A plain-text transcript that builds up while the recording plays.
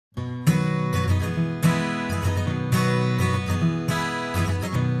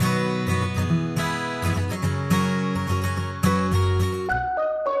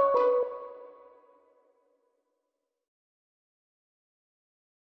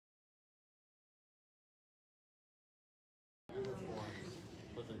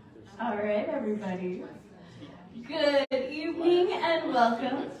All right, everybody. Good evening and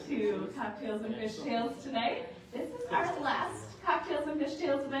welcome to Cocktails and Fishtales tonight. This is our last Cocktails and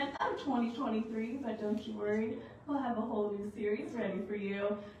Fishtales event of 2023, but don't you worry, we'll have a whole new series ready for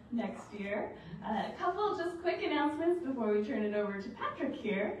you next year. A couple just quick announcements before we turn it over to Patrick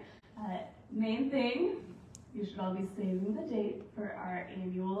here. Main thing, you should all be saving the date for our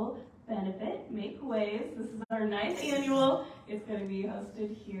annual benefit, Make Waves. This is our 9th annual. It's going to be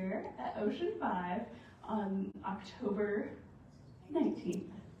hosted here at Ocean 5 on October 19th,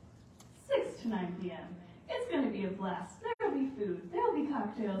 6 to 9 p.m. It's going to be a blast. There will be food, there will be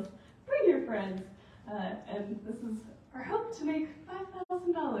cocktails. Bring your friends. And this is our hope to make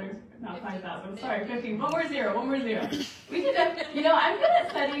 $5,000. Not 5,000, sorry, 15. One more zero. We could have, I'm good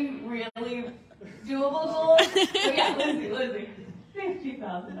at setting really doable goals. So yeah, Lizzie.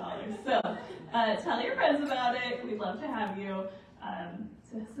 $50,000. So tell your friends about it. We'd love to have you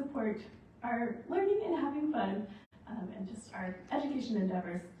to support our learning and having fun and just our education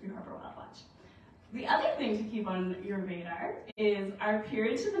endeavors through Harbor WildWatch. The other thing to keep on your radar is our Peer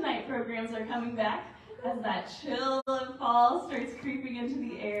Into the Night programs are coming back as that chill of fall starts creeping into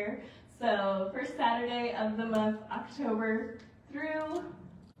the air. So first Saturday of the month, October through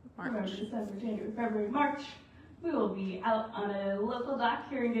November, December, January, February, March, we will be out on a local dock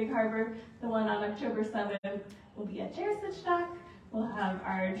here in Gig Harbor. The one on October 7th will be at Jersich Dock. We'll have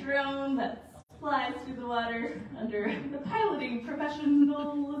our drone that flies through the water under the piloting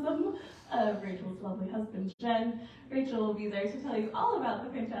professionalism of Rachel's lovely husband, Jen. Rachel will be there to tell you all about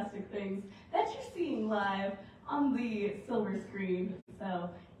the fantastic things that you're seeing live on the silver screen. So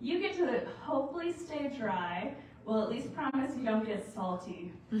you get to hopefully stay dry. We'll at least promise you don't get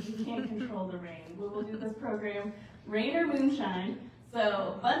salty. You can't control the rain. We will do this program, rain or moonshine.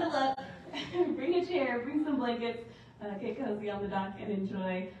 So bundle up, bring a chair, bring some blankets, get cozy on the dock, and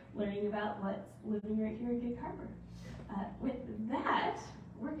enjoy learning about what's living right here in Gig Harbor. With that,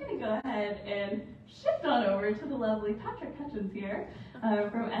 we're going to go ahead and shift on over to the lovely Patrick Hutchins here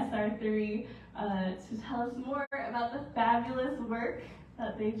from SR3 to tell us more about the fabulous work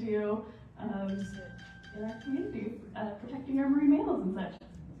that they do in our communities, protecting our marine mammals and such.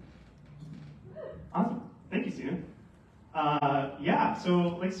 Awesome. Thank you, Stina.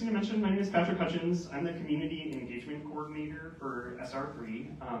 So like Stina mentioned, my name is Patrick Hutchins. I'm the Community Engagement Coordinator for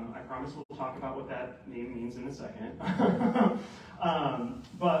SR3. I promise we'll talk about what that name means in a second.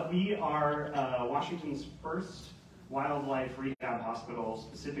 But we are Washington's first wildlife rehab hospital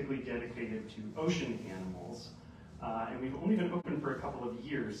specifically dedicated to ocean animals. And we've only been open for a couple of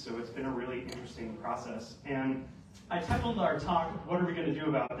years, so it's been a really interesting process. And I titled our talk, "What are we going to do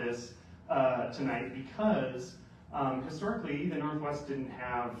about this?" tonight, because historically the Northwest didn't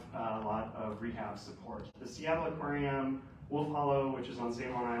have a lot of rehab support. The Seattle Aquarium, Wolf Hollow, which is on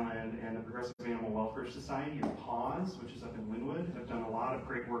San Juan Island, and the Progressive Animal Welfare Society, or PAWS, which is up in Linwood, have done a lot of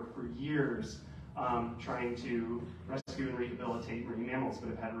great work for years trying to rescue and rehabilitate marine mammals, but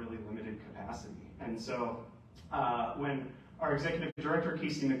have had really limited capacity. And so when our executive director,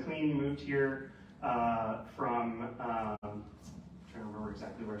 Casey McLean, moved here from, I'm trying to remember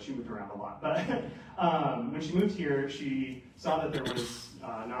exactly where, she moved around a lot, but when she moved here, she saw that there was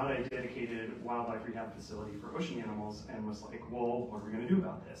not a dedicated wildlife rehab facility for ocean animals and was like, well, what are we going to do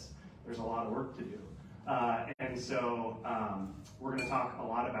about this? There's a lot of work to do. And so we're going to talk a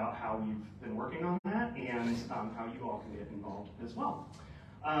lot about how we've been working on that and how you all can get involved as well.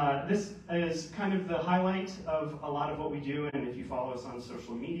 This is kind of the highlight of a lot of what we do, and if you follow us on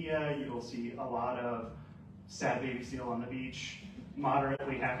social media, you'll see a lot of sad baby seal on the beach,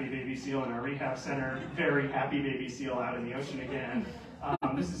 moderately happy baby seal in our rehab center, very happy baby seal out in the ocean again.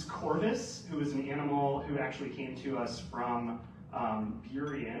 This is Corvus, who is an animal who actually came to us from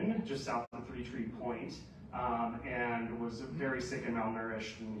Burien, just south of Three Tree Point, and was very sick and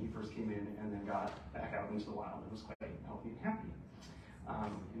malnourished when he first came in, and then got back out into the wild and was quite healthy and happy.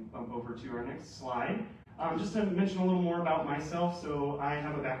 Bump over to our next slide. Just to mention a little more about myself, so I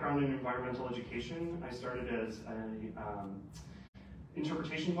have a background in environmental education. I started as an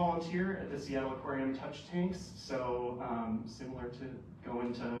interpretation volunteer at the Seattle Aquarium touch tanks, so similar to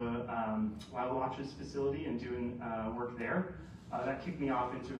going to WildWatch's facility and doing work there. That kicked me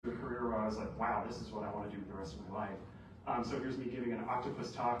off into a career where I was like, wow, this is what I want to do for the rest of my life. So here's me giving an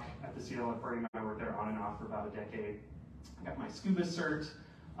octopus talk at the Seattle Aquarium. I worked there on and off for about a decade. I got my scuba cert.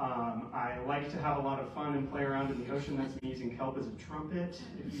 I like to have a lot of fun and play around in the ocean. That's me using kelp as a trumpet.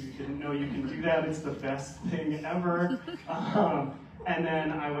 If you didn't know you can do that, it's the best thing ever. And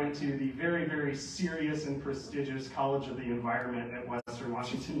then I went to the very, very serious and prestigious College of the Environment at Western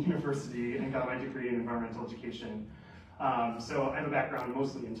Washington University and got my degree in environmental education. So I have a background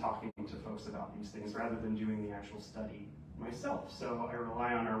mostly in talking to folks about these things rather than doing the actual study myself. So I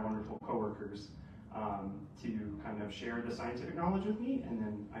rely on our wonderful coworkers to kind of share the scientific knowledge with me, and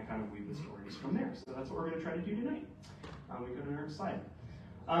then I kind of weave the stories from there. So that's what we're going to try to do tonight. We go to our next slide.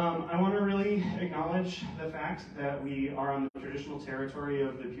 I want to really acknowledge the fact that we are on the traditional territory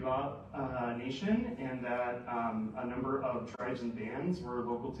of the Puyallup Nation, and that a number of tribes and bands were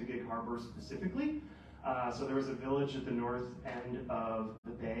local to Gig Harbor specifically. So there was a village at the north end of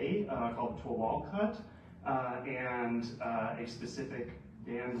the bay called Tuwalcut, and a specific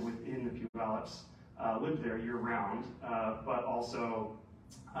band within the Puyallups lived there year-round, but also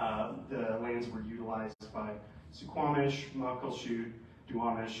the lands were utilized by Suquamish, Muckleshoot,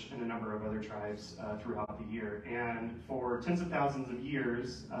 Duwamish, and a number of other tribes throughout the year. And for tens of thousands of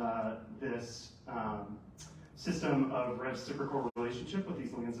years, this system of reciprocal relationship with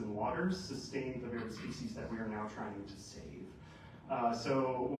these lands and waters sustained the very species that we are now trying to save.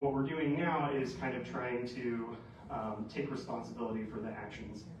 So what we're doing now is kind of trying to take responsibility for the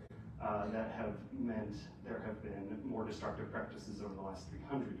actions that have meant there have been more destructive practices over the last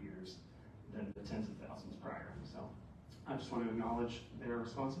 300 years than the tens of thousands prior. So I just want to acknowledge their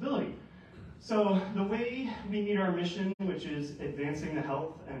responsibility. So the way we meet our mission, which is advancing the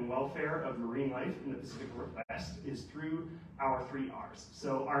health and welfare of marine life in the Pacific Northwest, is through our 3 R's.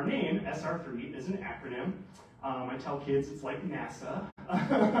 So our name, SR3, is an acronym. I tell kids it's like NASA,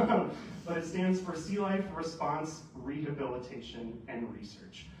 but it stands for Sea Life, Response, Rehabilitation, and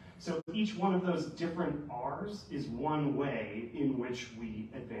Research. So each one of those different R's is one way in which we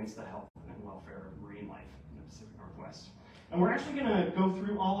advance the health and welfare of marine life in the Pacific Northwest. And we're actually going to go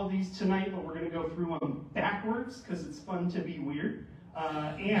through all of these tonight, but we're going to go through them backwards because it's fun to be weird,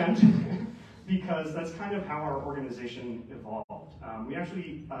 and because that's kind of how our organization evolved. We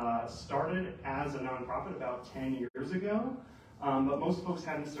actually started as a nonprofit about 10 years ago, but most folks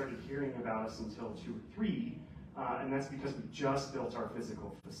hadn't started hearing about us until 2 or 3. And that's because we just built our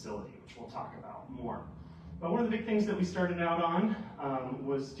physical facility, which we'll talk about more. But one of the big things that we started out on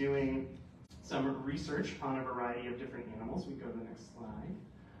was doing some research on a variety of different animals. We go to the next slide.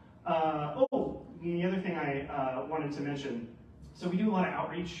 The other thing I wanted to mention, so we do a lot of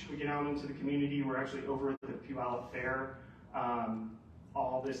outreach. We get out into the community. We're actually over at the Puyallup Fair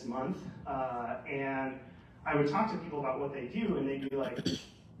all this month. And I would talk to people about what they do, and they'd be like,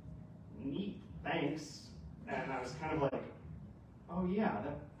 neat, thanks. And I was kind of like, oh yeah,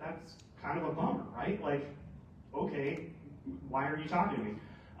 that's kind of a bummer, right? Like, okay, why are you talking to me?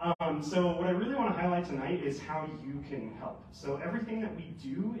 So what I really want to highlight tonight is how you can help. So everything that we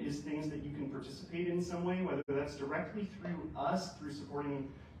do is things that you can participate in some way, whether that's directly through us, through supporting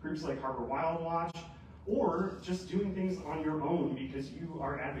groups like Harbor WildWatch, or just doing things on your own because you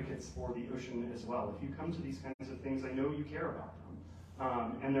are advocates for the ocean as well. If you come to these kinds of things, I know you care about them.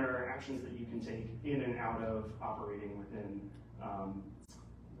 And there are actions that you can take in and out of operating within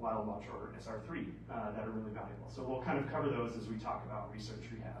WildWatch or SR3 that are really valuable. So we'll kind of cover those as we talk about research,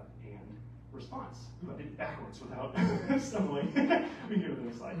 rehab, and response. Ooh, I did it backwards without stumbling. We can go to the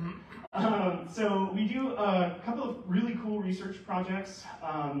next slide. So we do a couple of really cool research projects.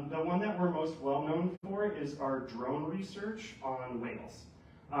 The one that we're most well known for is our drone research on whales.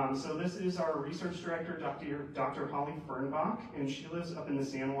 So this is our research director, Dr. Holly Fernbach, and she lives up in the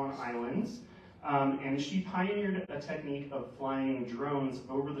San Juan Islands. And she pioneered a technique of flying drones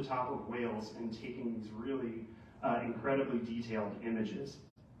over the top of whales and taking these really incredibly detailed images.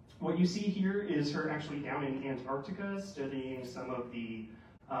 What you see here is her actually down in Antarctica studying some of the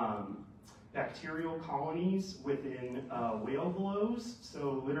bacterial colonies within whale blows.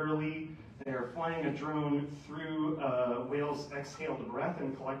 So literally, they're flying a drone through a whale's exhaled breath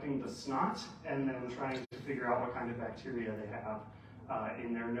and collecting the snot, and then trying to figure out what kind of bacteria they have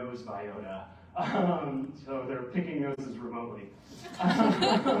in their nose biota. So they're picking noses remotely.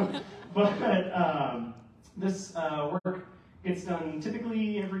 But this work gets done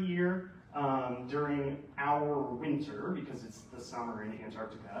typically every year during our winter, because it's the summer in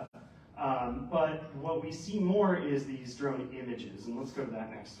Antarctica. But what we see more is these drone images, and let's go to that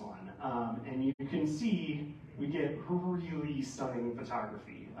next one. And you can see we get really stunning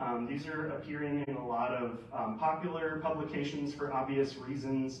photography. These are appearing in a lot of popular publications for obvious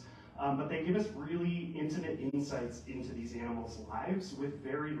reasons, but they give us really intimate insights into these animals' lives with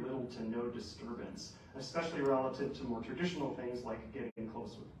very little to no disturbance, especially relative to more traditional things like getting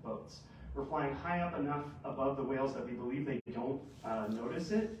close with boats. We're flying high up enough above the whales that we believe they don't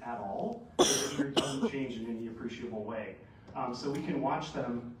notice it at all. The behavior doesn't change in any appreciable way. So we can watch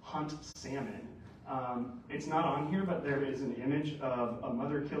them hunt salmon. It's not on here, but there is an image of a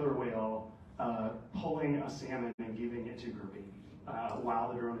mother killer whale pulling a salmon and giving it to her baby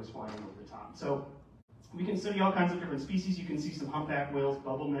while the drone is flying over the top. So we can study all kinds of different species. You can see some humpback whales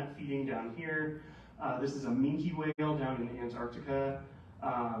bubble net feeding down here. This is a minke whale down in Antarctica.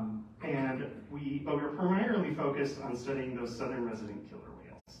 But we're primarily focused on studying those southern resident killer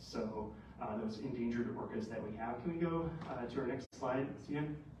whales. So those endangered orcas that we have. Can we go to our next slide, Stina?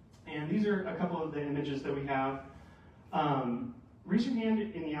 And these are a couple of the images that we have. Raise your hand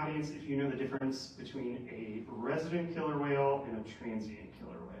in the audience if you know the difference between a resident killer whale and a transient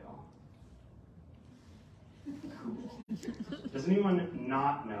killer whale. Cool. Does anyone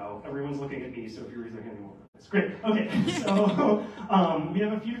not know? Everyone's looking at me, so if you raise your hand, you won't know. That's great. Okay, so we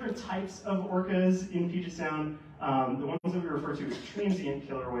have a few different types of orcas in Puget Sound. The ones that we refer to as transient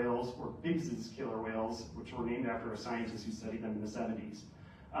killer whales, or Biggs's killer whales, which were named after a scientist who studied them in the 70s.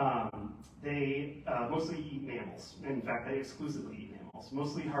 They mostly eat mammals. In fact, they exclusively eat mammals,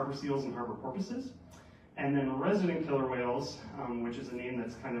 mostly harbor seals and harbor porpoises. And then resident killer whales, which is a name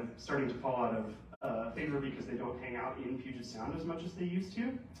that's kind of starting to fall out of favor because they don't hang out in Puget Sound as much as they used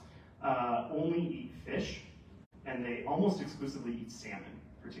to, only eat fish, and they almost exclusively eat salmon,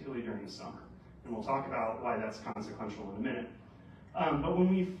 particularly during the summer. And we'll talk about why that's consequential in a minute. But when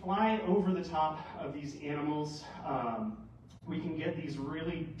we fly over the top of these animals, we can get these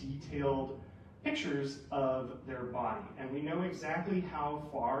really detailed pictures of their body. And we know exactly how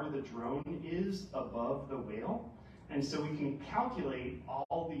far the drone is above the whale. And so we can calculate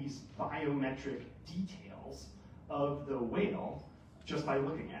all these biometric details of the whale just by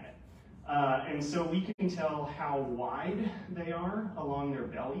looking at it. And so we can tell how wide they are along their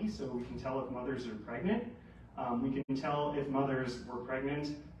belly, so we can tell if mothers are pregnant. We can tell if mothers were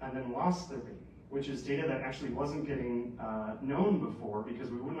pregnant and then lost their baby, which is data that actually wasn't getting known before because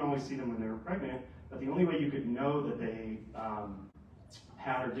we wouldn't always see them when they were pregnant, but the only way you could know that they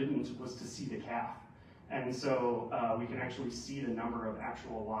had or didn't was to see the calf. And so we can actually see the number of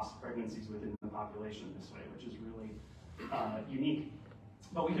actual lost pregnancies within the population this way, which is really unique.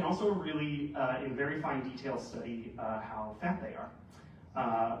 But we can also really, in very fine detail, study how fat they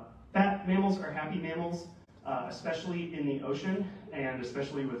are. Fat mammals are happy mammals, especially in the ocean and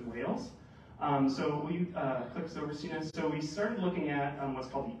especially with whales. So we click this over, Sina. So we started looking at what's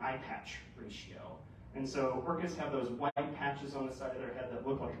called the eye patch ratio. And so orcas have those white patches on the side of their head that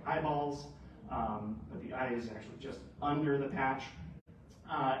look like eyeballs, but the eye is actually just under the patch.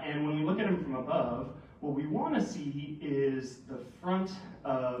 And when we look at them from above, what we want to see is the front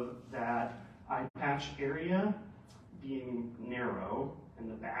of that eye patch area being narrow and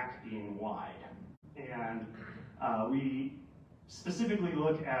the back being wide. And we specifically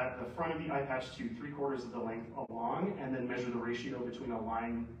look at the front of the eye patch to 3/4 of the length along and then measure the ratio between a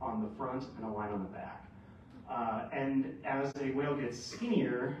line on the front and a line on the back. And as a whale gets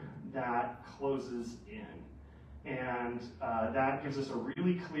skinnier, that closes in. And that gives us a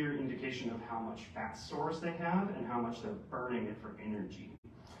really clear indication of how much fat stores they have and how much they're burning it for energy.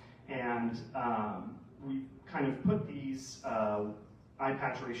 And we kind of put these eye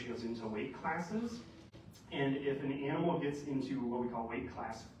patch ratios into weight classes. And if an animal gets into what we call weight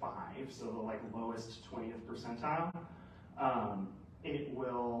class 5, so the lowest 20th percentile, it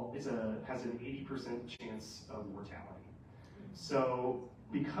has an 80% chance of mortality. So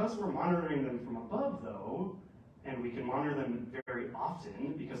because we're monitoring them from above, though, and we can monitor them very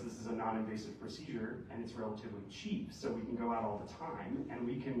often because this is a non-invasive procedure and it's relatively cheap, so we can go out all the time, and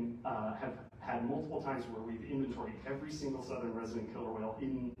we can have had multiple times where we've inventoried every single southern resident killer whale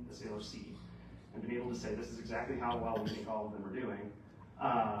in the Salish Sea and been able to say this is exactly how well we think all of them are doing.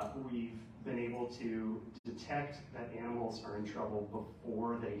 We've been able to detect that animals are in trouble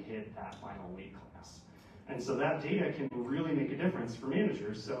before they hit that final weight class. And so that data can really make a difference for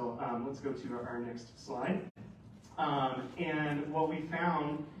managers. So let's go to our next slide. And what we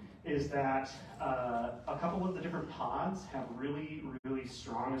found is that a couple of the different pods have really, really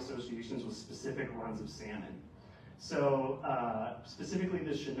strong associations with specific runs of salmon. So specifically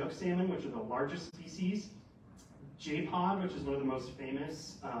the Chinook salmon, which are the largest species, J-pod, which is one of the most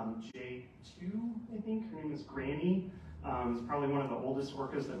famous, J2, I think, her name is Granny. It's probably one of the oldest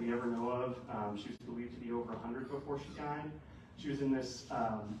orcas that we ever know of. She was believed to be over 100 before she died. She was in this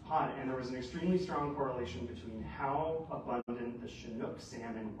pod, and there was an extremely strong correlation between how abundant the Chinook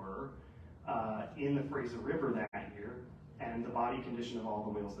salmon were in the Fraser River that year and the body condition of all the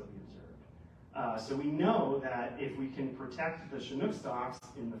whales that we observed. So we know that if we can protect the Chinook stocks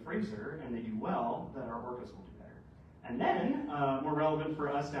in the Fraser and they do well, that our orcas will do better. And then, more relevant for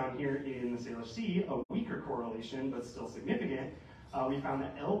us down here in the Salish Sea, a weaker correlation, but still significant, we found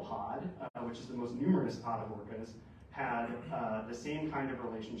that L-pod, which is the most numerous pod of orcas, had the same kind of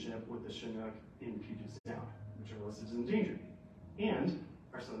relationship with the Chinook in Puget Sound, which are listed as endangered, and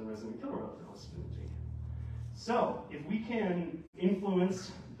our southern resident killer whales are listed as endangered. So if we can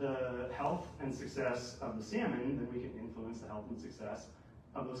influence the health and success of the salmon, then we can influence the health and success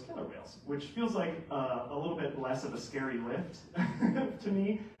of those killer whales, which feels like a little bit less of a scary lift to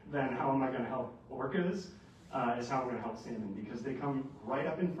me than how am I going to help orcas, is how I'm going to help salmon, because they come right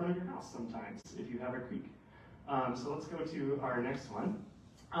up in front of your house sometimes if you have a creek. So let's go to our next one.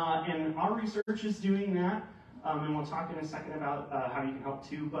 And our research is doing that, and we'll talk in a second about how you can help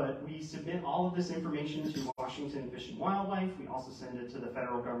too, but we submit all of this information to Washington Fish and Wildlife. We also send it to the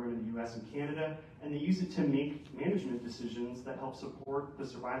federal government of the US and Canada, and they use it to make management decisions that help support the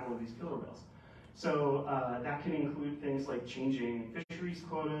survival of these killer whales. So that can include things like changing fisheries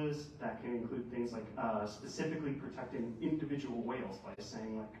quotas, that can include things like specifically protecting individual whales by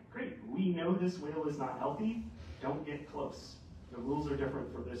saying like, great, we know this whale is not healthy, don't get close. The rules are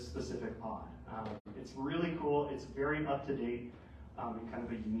different for this specific pod. It's really cool, it's very up to date, and kind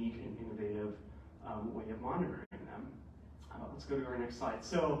of a unique and innovative way of monitoring them. Let's go to our next slide.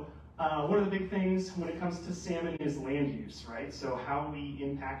 So one of the big things when it comes to salmon is land use, right? So how we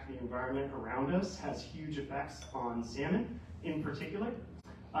impact the environment around us has huge effects on salmon in particular.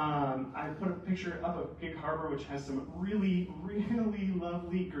 I put a picture up of Gig Harbor, which has some really, really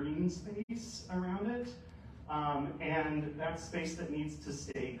lovely green space around it. And that's space that needs to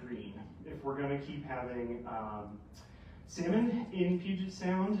stay green. If we're going to keep having salmon in Puget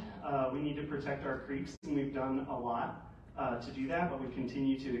Sound, we need to protect our creeks, and we've done a lot to do that, but we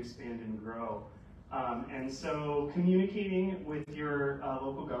continue to expand and grow. And so communicating with your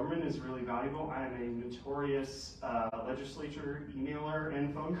local government is really valuable. I am a notorious legislature emailer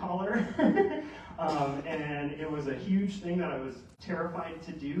and phone caller, and it was a huge thing that I was terrified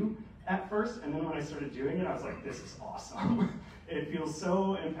to do at first, and then when I started doing it, I was like, this is awesome. It feels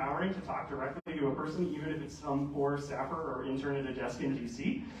so empowering to talk directly to a person, even if it's some poor staffer or intern at a desk in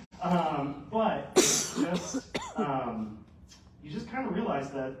DC. But it's just, you just kind of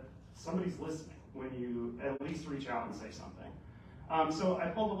realize that somebody's listening when you at least reach out and say something. So I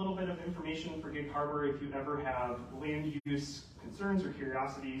pulled a little bit of information for Gig Harbor if you ever have land use concerns or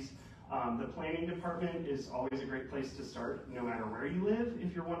curiosities. The planning department is always a great place to start, no matter where you live,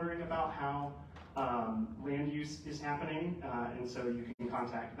 if you're wondering about how land use is happening, and so you can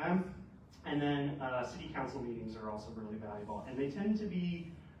contact them. And then city council meetings are also really valuable, and they tend to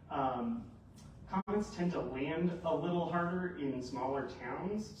be, comments tend to land a little harder in smaller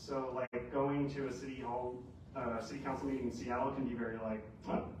towns, so like going to a city council meeting in Seattle can be very like,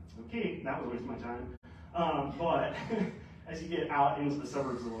 well, okay, that was a waste of my time, but as you get out into the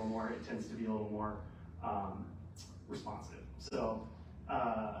suburbs a little more, it tends to be a little more responsive. So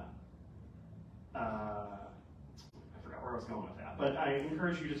I forgot where I was going with that, but I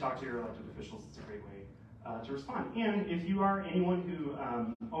encourage you to talk to your elected officials. It's a great way to respond. And if you are anyone who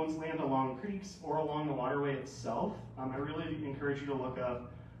owns land along creeks or along the waterway itself, I really encourage you to look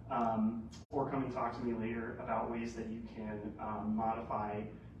up or come and talk to me later about ways that you can modify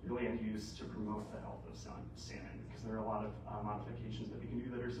your land use to promote the health of salmon. There are a lot of modifications that we can do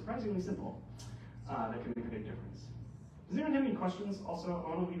that are surprisingly simple that can make a big difference. Does anyone have any questions? Also, I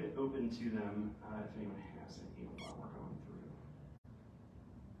want to leave it open to them if anyone has any while we're going through.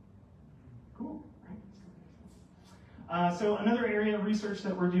 Cool. Right. So another area of research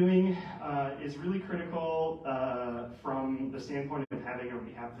that we're doing is really critical from the standpoint of having a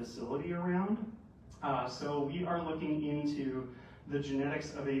rehab facility around. So we are looking into the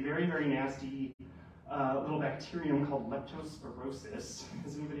genetics of a very, very nasty little bacterium called leptospirosis.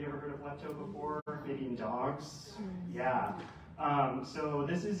 Has anybody ever heard of lepto before? Maybe in dogs? Yeah. So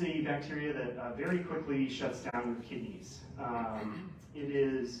this is a bacteria that very quickly shuts down your kidneys. It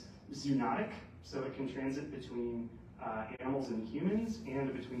is zoonotic, so it can transit between animals and humans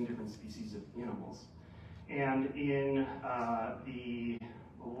and between different species of animals. And in the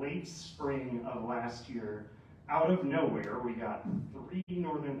late spring of last year, out of nowhere, we got 3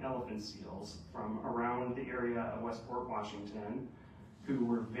 northern elephant seals from around the area of Westport, Washington, who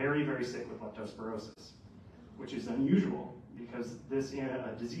were very, very sick with leptospirosis, which is unusual because this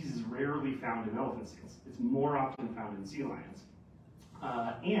disease is rarely found in elephant seals. It's more often found in sea lions.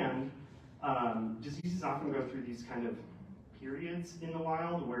 Diseases often go through these kind of periods in the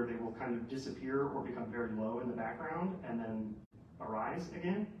wild where they will kind of disappear or become very low in the background and then arise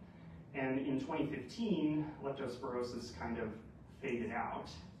again. And in 2015, leptospirosis kind of faded out.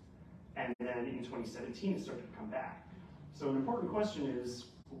 And then in 2017, it started to come back. So an important question is,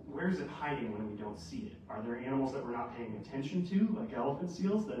 where is it hiding when we don't see it? Are there animals that we're not paying attention to, like elephant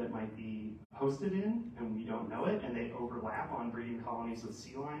seals, that it might be hosted in and we don't know it, and they overlap on breeding colonies with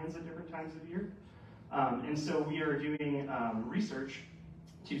sea lions at different times of year? And so we are doing research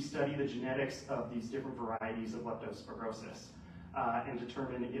to study the genetics of these different varieties of leptospirosis and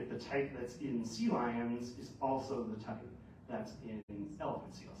determine if the type that's in sea lions is also the type that's in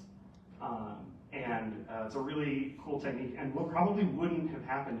elephant seals. It's a really cool technique, and what probably wouldn't have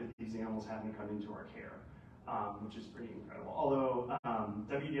happened if these animals hadn't come into our care, which is pretty incredible. Although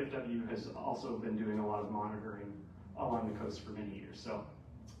WDFW has also been doing a lot of monitoring along the coast for many years, so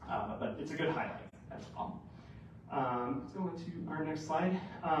but it's a good highlight as well. Let's go on to our next slide.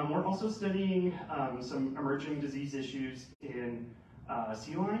 We're also studying some emerging disease issues in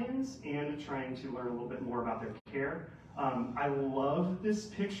sea lions and trying to learn a little bit more about their care. I love this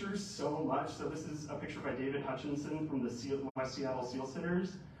picture so much. So this is a picture by David Hutchins from the West Seattle Seal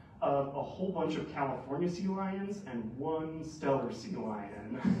Sitters of a whole bunch of California sea lions and one Steller sea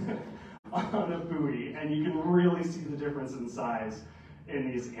lion on a buoy. And you can really see the difference in size in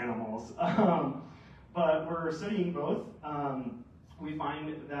these animals. But we're studying both. We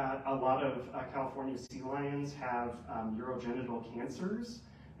find that a lot of California sea lions have urogenital cancers,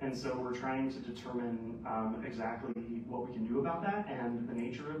 and so we're trying to determine exactly what we can do about that and the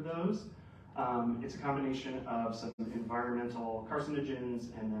nature of those. It's a combination of some environmental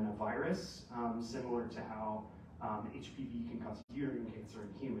carcinogens and then a virus, similar to how HPV can cause uterine cancer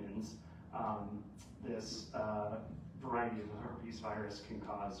in humans. This variety of the herpes virus can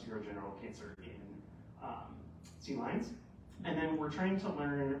cause urogenital cancer in sea lions. And then we're trying to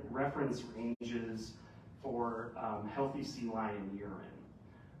learn reference ranges for healthy sea lion urine.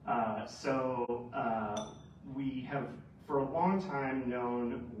 We have for a long time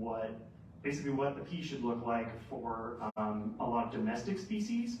known basically what the pee should look like for a lot of domestic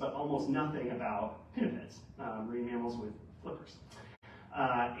species, but almost nothing about pinnipeds, marine mammals with flippers.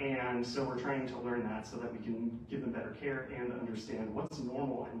 And so we're trying to learn that so that we can give them better care and understand what's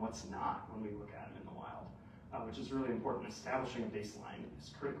normal and what's not when we look at them in the wild, which is really important. Establishing a baseline is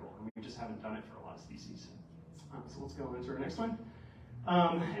critical, and we just haven't done it for a lot of species. So let's go into our next one.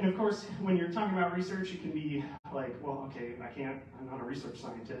 And of course, when you're talking about research, it can be like, well, okay, I'm not a research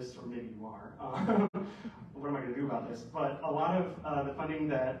scientist, or maybe you are. What am I going to do about this? But a lot of the funding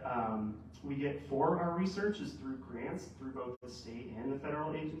that we get for our research is through grants, through both the state and the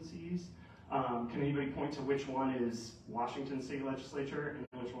federal agencies. Can anybody point to which one is Washington State Legislature and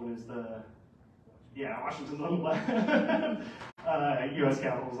which one is Washington's on the left, U.S.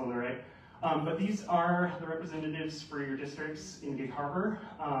 Capitol's on the right. But these are the representatives for your districts in Gig Harbor.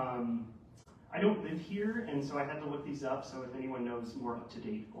 I don't live here, and so I had to look these up, so if anyone knows more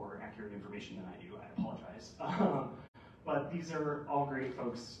up-to-date or accurate information than I do, I apologize. But these are all great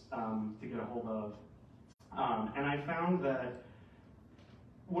folks to get a hold of. And I found that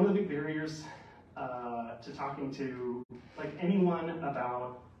one of the big barriers to talking to anyone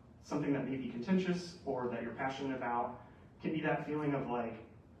about something that may be contentious or that you're passionate about can be that feeling of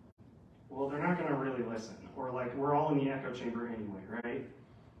well, they're not going to really listen, or we're all in the echo chamber anyway, right?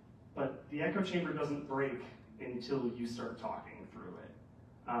 But the echo chamber doesn't break until you start talking through it.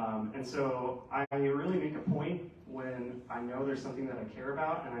 And so I really make a point when I know there's something that I care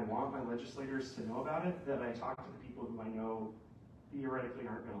about and I want my legislators to know about it, that I talk to the people who I know theoretically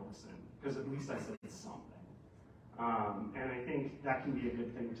aren't going to listen, because at least I said something. And I think that can be a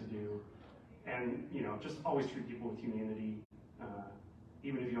good thing to do. And just always treat people with humanity.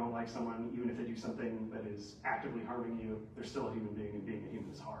 Even if you don't like someone, even if they do something that is actively harming you, they're still a human being, and being a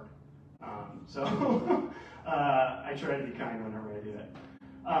human is hard. I try to be kind whenever I do it.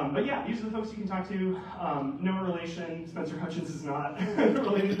 But yeah, these are the folks you can talk to. No relation. Spencer Hutchins is not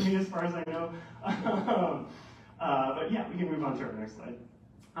related to me as far as I know. But yeah, we can move on to our next slide.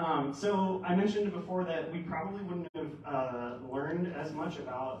 So I mentioned before that we probably wouldn't have learned as much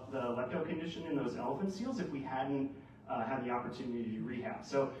about the lepto condition in those elephant seals if we hadn't had the opportunity to do rehab.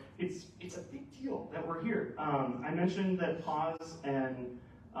 So it's a big deal that we're here. I mentioned that PAWS and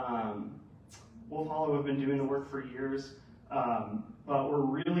Wolf Hollow have been doing the work for years, but we're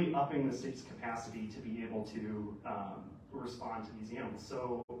really upping the state's capacity to be able to respond to these animals.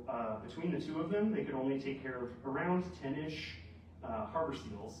 So between the two of them, they could only take care of around 10-ish harbor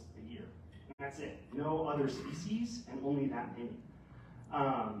seals a year. And that's it. No other species, and only that many.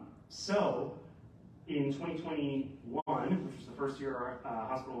 So in 2021, which was the first year our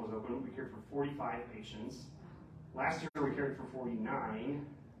hospital was open, we cared for 45 patients. Last year we cared for 49.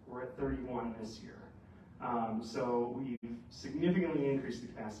 We're at 31 this year. So we've significantly increased the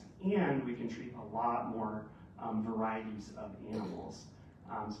capacity, and we can treat a lot more varieties of animals.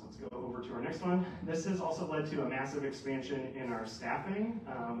 So let's go over to our next one. This has also led to a massive expansion in our staffing.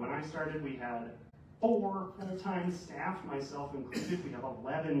 When I started, we had 4 full-time staff, myself included. We have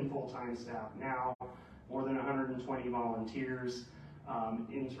 11 full-time staff now, more than 120 volunteers,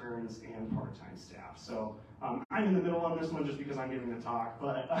 interns, and part-time staff. So I'm in the middle on this one just because I'm giving the talk,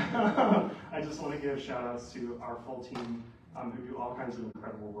 but I just want to give shout-outs to our full team who do all kinds of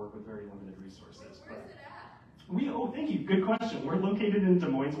incredible work with very limited resources. Where's it at? Thank you, good question. We're located in Des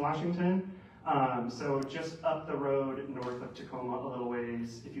Moines, Washington. So just up the road north of Tacoma a little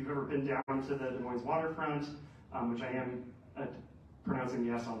ways. If you've ever been down to the Des Moines waterfront, which I am pronouncing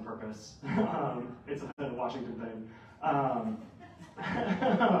yes on purpose, it's a Washington thing.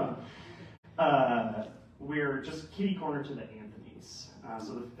 We're just kitty corner to the Anthony's.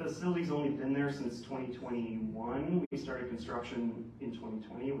 So the facility's only been there since 2021. We started construction in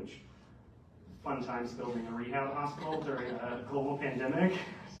 2020, which fun times building a rehab hospital during a global pandemic.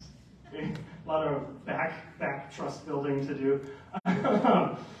 A lot of back trust building to do.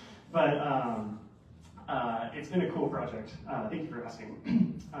 But it's been a cool project. Thank you for asking.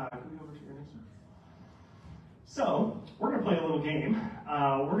 Can we go over to your next one? So we're going to play a little game.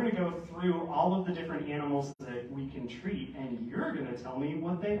 We're going to go through all of the different animals that we can treat, and you're going to tell me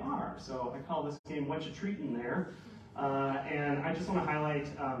what they are. So I call this game What You Treatin' There. And I just want to highlight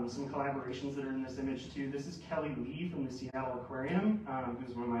some collaborations that are in this image too. This is Kelly Lee from the Seattle Aquarium,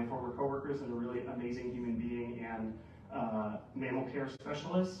 who's one of my former coworkers and a really amazing human being and mammal care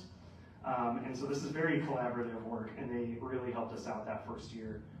specialist. And so this is very collaborative work, and they really helped us out that first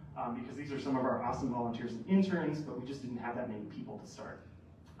year because these are some of our awesome volunteers and interns, but we just didn't have that many people to start.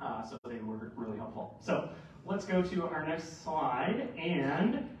 So they were really helpful. So let's go to our next slide,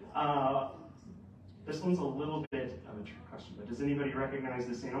 and this one's a little bit of a trick question, but does anybody recognize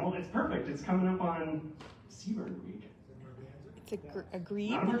this animal? It's perfect. It's coming up on Seabird Week. It's a grebe?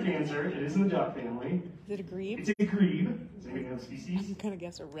 Not a merganser. It is in the duck family. Is it a grebe? It's a grebe. Does anybody know the species? I'm going to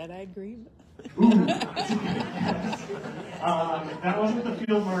guess a red-eyed grebe. Ooh, that's a good guess. That wasn't the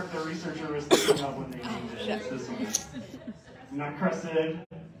field mark the researcher was thinking of when they named it. It's this one. Not crested.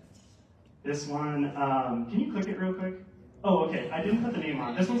 This one. Can you click it real quick? Oh, okay. I didn't put the name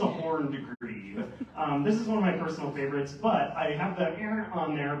on. This one's a horned grebe. This is one of my personal favorites, but I have the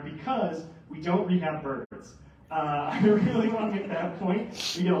on there because we don't rehab birds. I really want to make that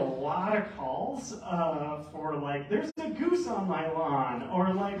point. We get a lot of calls for like, there's a goose on my lawn,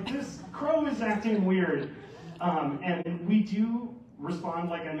 or like, this crow is acting weird. And we do respond,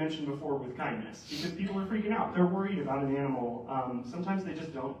 like I mentioned before, with kindness, because people are freaking out. They're worried about an animal. Sometimes they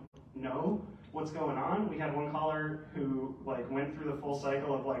just don't know what's going on. We had one caller who like went through the full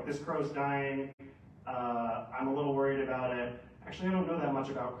cycle of like, this crow's dying, I'm a little worried about it. Actually, I don't know that much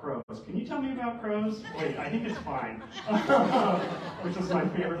about crows. Can you tell me about crows? Wait, I think it's fine. Which was my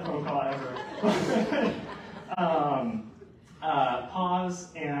favorite phone call ever.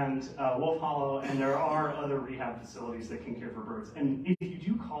 Paws and Wolf Hollow, and there are other rehab facilities that can care for birds. And if you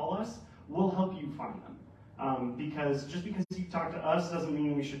do call us, we'll help you find them. Because just because you talk to us doesn't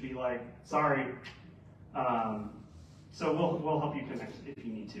mean we should be like, sorry. So we'll help you connect if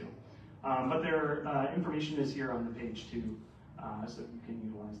you need to. But their information is here on the page too, so you can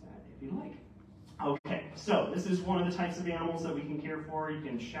utilize that if you like. Okay, so this is one of the types of animals that we can care for. You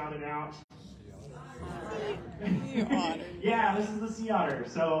can shout it out. Yeah, this is the sea otter.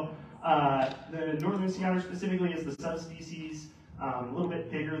 So the northern sea otter specifically is the subspecies, a little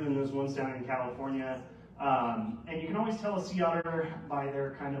bit bigger than those ones down in California. And you can always tell a sea otter by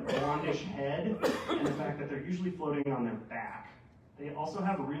their kind of blondish head and the fact that they're usually floating on their back. They also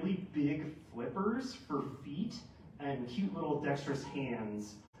have really big flippers for feet and cute little dexterous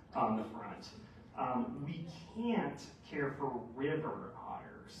hands on the front. We can't care for river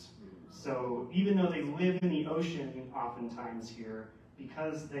otters. So even though they live in the ocean oftentimes here,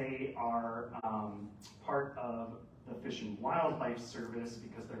 because they are part of the Fish and Wildlife Service,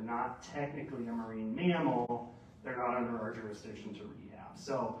 because they're not technically a marine mammal, they're not under our jurisdiction to rehab.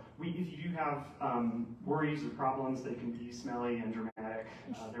 So if you do have worries or problems, they can be smelly and dramatic,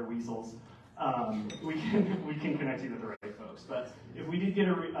 they're weasels, we can connect you with the right folks. But if we did get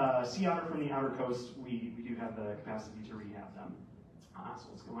a sea otter from the outer coast, we do have the capacity to rehab them. So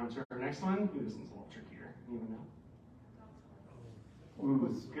let's go on to our next one. Ooh, this one's a little trickier. Anyone know?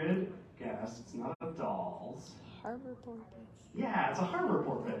 Ooh, good guess. It's not a dolls. Harbor porpoise. Yeah, it's a harbor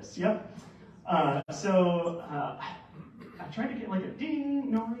porpoise. Yep. So I tried to get like a ding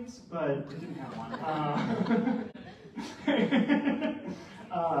noise, but it didn't have one.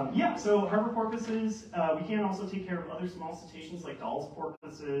 Yeah, so harbor porpoises, we can also take care of other small cetaceans like Dall's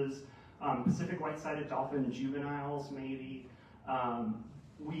porpoises, Pacific white-sided dolphin juveniles maybe.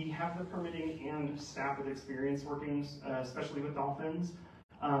 we have the permitting and staff with experience working, especially with dolphins.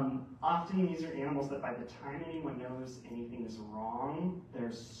 Often these are animals that by the time anyone knows anything is wrong,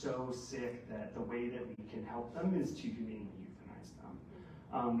 they're so sick that the way that we can help them is to humanely euthanize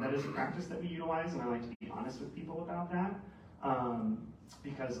them. That is a practice that we utilize, and I like to be honest with people about that.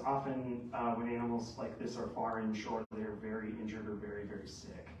 Because often when animals like this are far inshore, they're very injured or very, very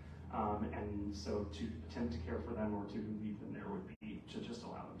sick. And so to attempt to care for them or to leave them there would be to just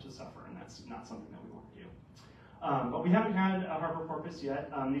allow them to suffer, and that's not something that we want to do. But we haven't had a harbor porpoise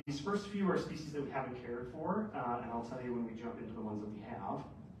yet. These first few are species that we haven't cared for, and I'll tell you when we jump into the ones that we have.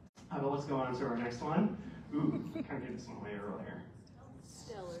 But let's go on to our next one. Ooh, kind of gave this one away earlier.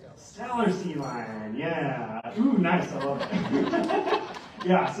 Stellar sea lion, yeah. Ooh, nice, I love it.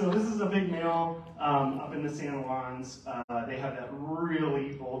 Yeah, so this is a big male up in the San Juans. They have that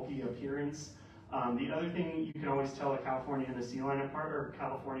really bulky appearance. The other thing you can always tell a California and a sea lion apart, or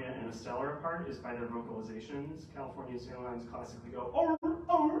California and a stellar apart, is by their vocalizations. California sea lions classically go, or,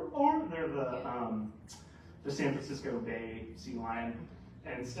 or. They're the San Francisco Bay sea lion.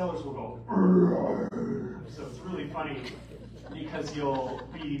 And stellars will go, Rrr. So it's really funny because you'll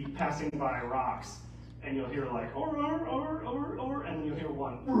be passing by rocks and you'll hear like, or, and then you'll hear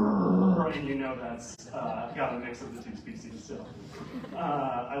one, Rrr, and you know that's got a mix of the two species. So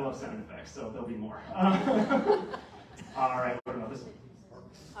I love sound effects, so there'll be more. All right, what about this one?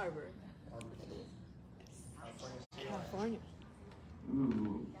 Harbor. California.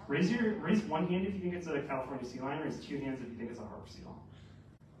 Ooh. Raise one hand if you think it's a California sea lion, raise two hands if you think it's a harbor seal.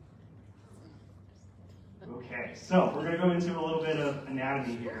 Okay, so we're going to go into a little bit of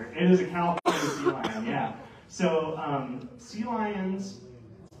anatomy here. It is a California sea lion, yeah. So sea lions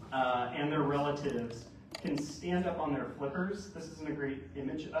and their relatives can stand up on their flippers. This isn't a great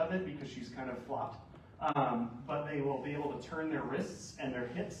image of it because she's kind of flopped. But they will be able to turn their wrists and their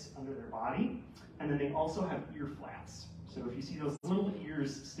hips under their body. And then they also have ear flaps. So if you see those little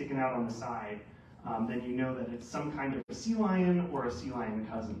ears sticking out on the side, then you know that it's some kind of a sea lion or a sea lion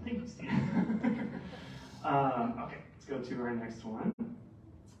cousin. Thank you, Steve. Okay, let's go to our next one.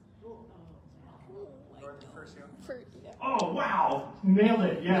 Oh, wow! Nailed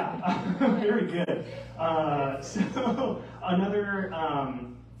it, yeah. Very good. So another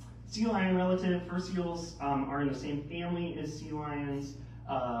sea lion relative, fur seals are in the same family as sea lions,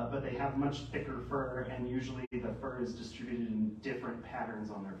 but they have much thicker fur, and usually the fur is distributed in different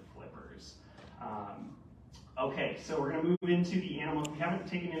patterns on their flippers. Okay, so we're going to move into the animals we haven't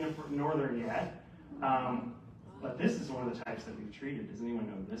taken into northern yet. But this is one of the types that we've treated. Does anyone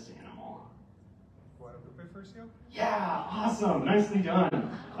know this animal? Guadalupe fur seal? Yeah, awesome, nicely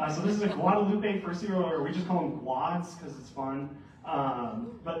done. So this is a Guadalupe fur seal, or we just call them guads because it's fun.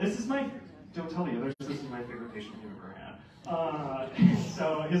 But this is don't tell the others, this is my favorite patient we've ever had.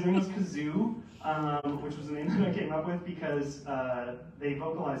 So his name was Kazoo, which was the name that I came up with because they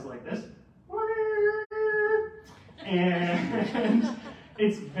vocalize like this. And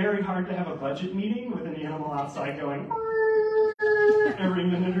it's very hard to have a budget meeting with an animal outside going every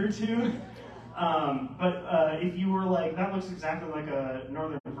minute or two. But if you were like, that looks exactly like a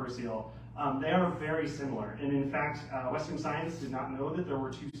northern fur seal, they are very similar. And in fact, Western science did not know that there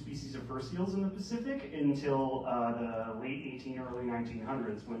were two species of fur seals in the Pacific until the late early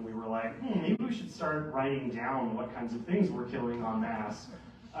 1900s, when we were like, maybe we should start writing down what kinds of things we're killing en masse.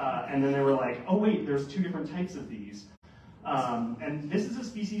 And then they were like, oh wait, there's two different types of these. And this is a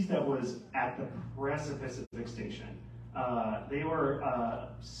species that was at the precipice of extinction. They were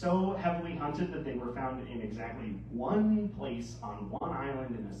so heavily hunted that they were found in exactly one place on one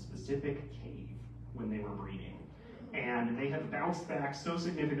island in a specific cave when they were breeding. And they have bounced back so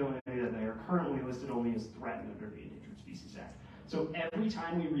significantly that they are currently listed only as threatened under the Endangered Species Act. So every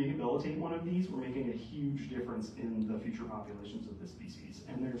time we rehabilitate one of these, we're making a huge difference in the future populations of this species.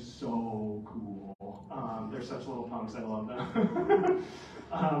 And they're so cool. They're such little punks, I love them.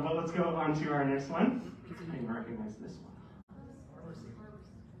 But let's go on to our next one. I can recognize this one.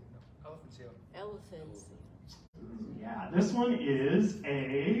 Elephant seal. Elephant seal. Yeah, this one is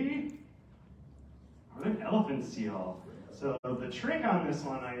a northern elephant seal. So the trick on this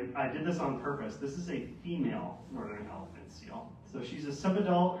one, I did this on purpose. This is a female northern elephant seal. So she's a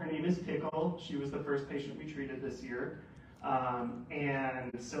subadult. Her name is Pickle. She was the first patient we treated this year.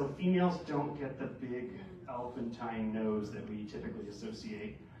 And so females don't get the big elephantine nose that we typically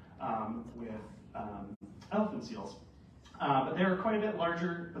associate with elephant seals. But they're quite a bit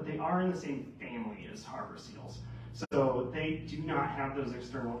larger, but they are in the same family as harbor seals. So they do not have those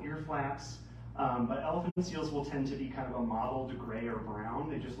external ear flaps. But elephant seals will tend to be kind of a mottled gray or brown.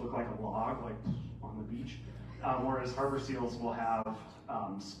 They just look like a log, like on the beach. whereas harbor seals will have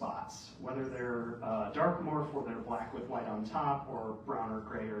spots, whether they're dark morph or they're black with white on top, or brown or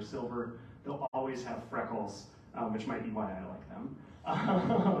gray or silver. They'll always have freckles, which might be why I like them.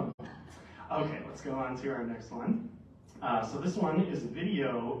 Okay, let's go on to our next one. So this one is a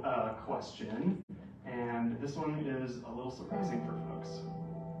video question, and this one is a little surprising for folks.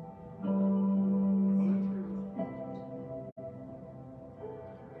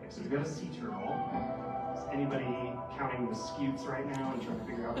 Okay, so we've got a sea turtle. Is anybody counting the scutes right now and trying to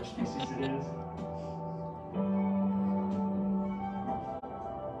figure out which species it is?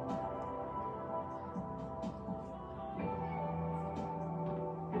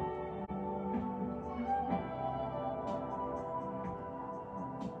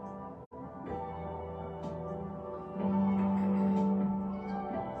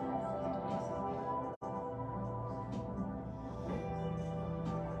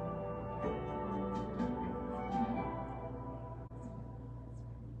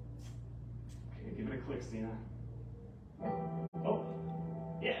 Click, Stina. Oh,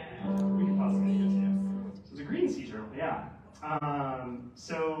 yeah, we can pause it too. So it's a green sea turtle, yeah.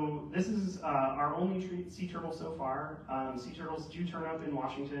 So this is our only sea turtle so far. Sea turtles do turn up in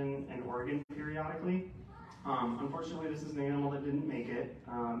Washington and Oregon periodically. Unfortunately, this is an animal that didn't make it.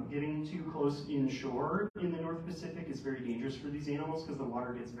 Getting too close inshore in the North Pacific is very dangerous for these animals because the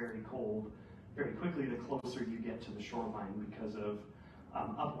water gets very cold very quickly the closer you get to the shoreline because of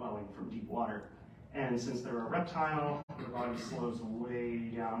upwelling from deep water. And since they're a reptile, their body slows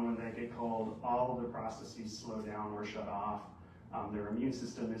way down when they get cold. All of their processes slow down or shut off. Their immune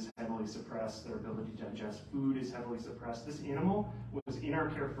system is heavily suppressed. Their ability to digest food is heavily suppressed. This animal was in our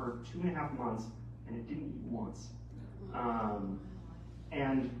care for 2.5 months, and it didn't eat once.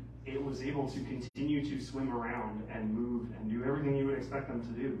 And it was able to continue to swim around and move and do everything you would expect them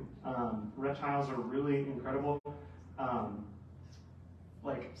to do. Reptiles are really incredible.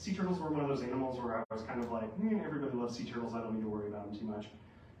 Like, sea turtles were one of those animals where I was kind of like, everybody loves sea turtles, I don't need to worry about them too much.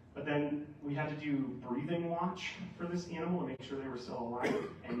 But then we had to do breathing watch for this animal to make sure they were still alive.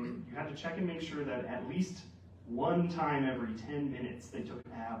 And you had to check and make sure that at least one time every 10 minutes they took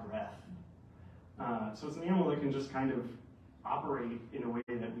a breath. So it's an animal that can just kind of operate in a way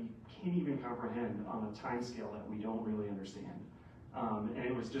that we can't even comprehend on a time scale that we don't really understand. And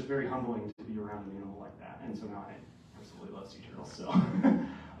it was just very humbling to be around an animal like that. And so now I absolutely love sea turtles, so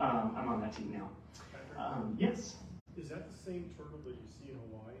I'm on that team now. Yes? Is that the same turtle that you see in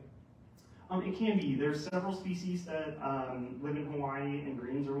Hawaii? It can be. There's several species that live in Hawaii, and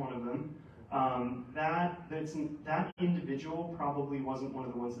greens are one of them. That individual probably wasn't one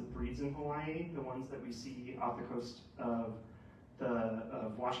of the ones that breeds in Hawaii. The ones that we see off the coast of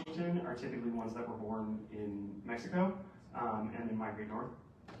Washington are typically ones that were born in Mexico and then migrate north.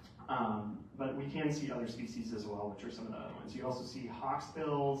 But we can see other species as well, which are some of the other ones. You also see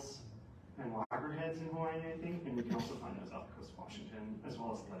hawksbills and loggerheads in Hawaii, I think, and you can also find those off the coast of Washington, as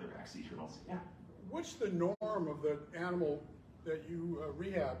well as leatherback sea turtles. Yeah. What's the norm of the animal that you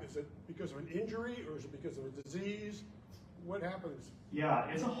rehab? Is it because of an injury, or is it because of a disease? What happens? Yeah,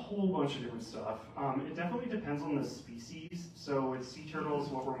 it's a whole bunch of different stuff. It definitely depends on the species. So with sea turtles,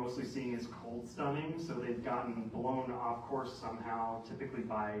 what we're mostly seeing is cold stunning. So they've gotten blown off course somehow, typically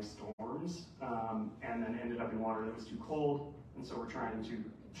by storms, and then ended up in water that was too cold. And so we're trying to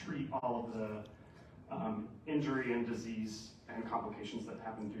treat all of the injury and disease and complications that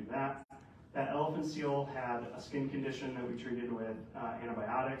happen through that. That elephant seal had a skin condition that we treated with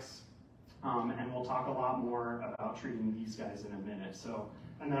antibiotics. And we'll talk a lot more about treating these guys in a minute. So,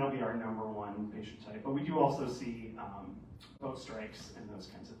 and that'll be our #1 patient type. But we do also see boat strikes and those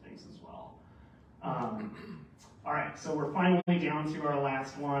kinds of things as well. All right, so we're finally down to our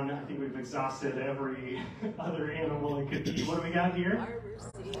last one. I think we've exhausted every other animal it could be. What do we got here?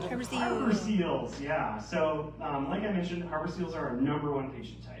 Harbor seals. Harbor seals, yeah. So, like I mentioned, harbor seals are our #1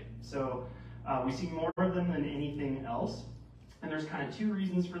 patient type. So, we see more of them than anything else. And there's kind of 2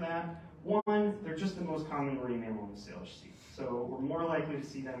 reasons for that. One, they're just the most common marine mammal in the Salish Sea. So we're more likely to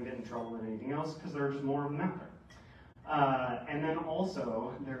see them get in trouble than anything else because there are just more of them out there. And then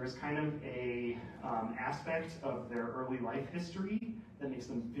also, there's kind of a aspect of their early life history that makes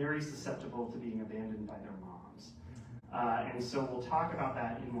them very susceptible to being abandoned by their moms. And so we'll talk about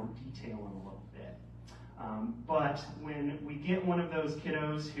that in more detail in a little bit. But when we get one of those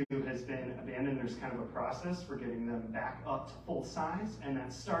kiddos who has been abandoned, there's kind of a process for getting them back up to full size, and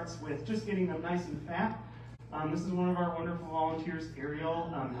that starts with just getting them nice and fat. This is one of our wonderful volunteers, Ariel,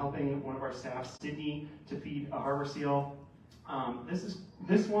 helping one of our staff, Sydney, to feed a harbor seal.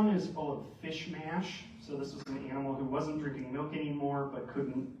 This one is full of fish mash. So this was an animal who wasn't drinking milk anymore, but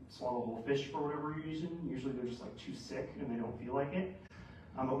couldn't swallow whole fish for whatever reason. Usually they're just like too sick and they don't feel like it.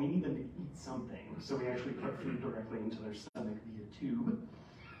 But we need them to eat something. So we actually put food directly into their stomach via tube.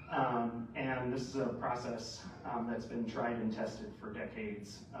 And this is a process that's been tried and tested for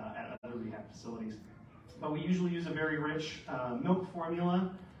decades at other rehab facilities. But we usually use a very rich milk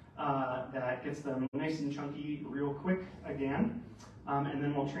formula that gets them nice and chunky real quick again. And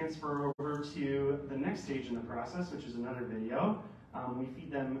then we'll transfer over to the next stage in the process, which is another video. We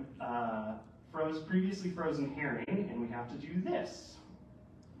feed them previously frozen herring, and we have to do this.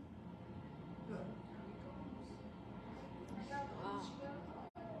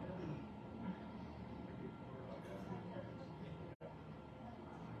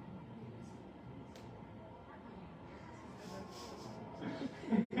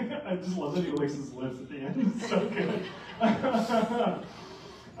 I just love that he licks his lips at the end. It's so good.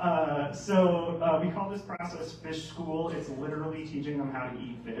 We call this process fish school. It's literally teaching them how to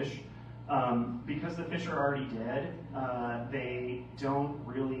eat fish. Because the fish are already dead, they don't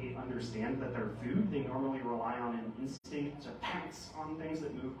really understand that they're food. They normally rely on an instinct to pounce on things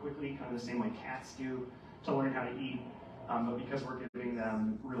that move quickly, kind of the same way cats do, to learn how to eat. But because we're giving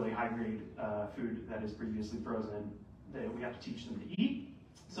them really high-grade food that is previously frozen, we have to teach them to eat.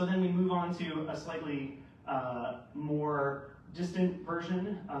 So then we move on to a slightly more distant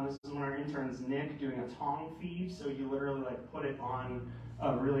version. This is one of our interns, Nick, doing a tong feed. So you literally like put it on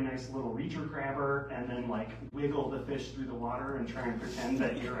a really nice little reacher grabber and then like wiggle the fish through the water and try and pretend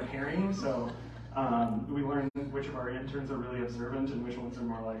that you're a herring. So we learn which of our interns are really observant and which ones are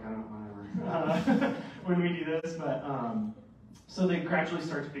more like, I don't know, whatever, when we do this. But so they gradually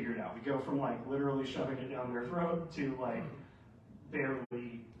start to figure it out. We go from like literally shoving it down their throat to like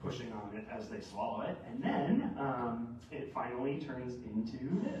barely pushing on it as they swallow it, and then it finally turns into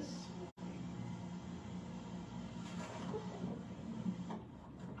this.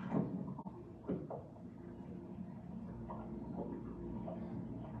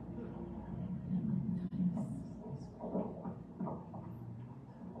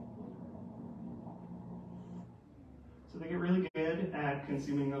 So they get really good at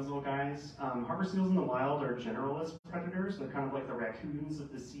consuming those little guys. Harbor seals in the wild are generalist predators. They're kind of like the raccoons of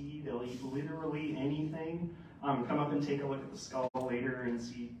the sea. They'll eat literally anything. Come up and take a look at the skull later and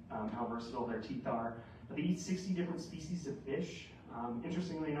see how versatile their teeth are. But they eat 60 different species of fish,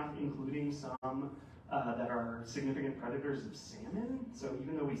 interestingly enough, including some that are significant predators of salmon. So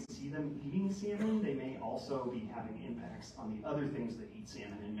even though we see them eating salmon, they may also be having impacts on the other things that eat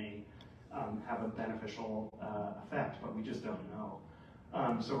salmon and may have a beneficial effect, but we just don't know.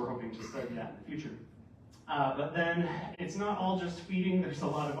 So we're hoping to study that in the future. But then it's not all just feeding. There's a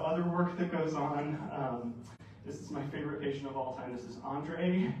lot of other work that goes on. This is my favorite patient of all time. This is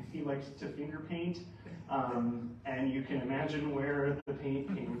Andre. He likes to finger paint. And you can imagine where the paint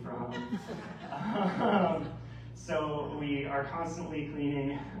came from. So we are constantly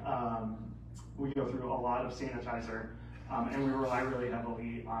cleaning. We go through a lot of sanitizer. And we rely really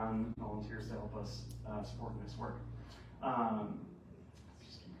heavily on volunteers to help us support this work. Let's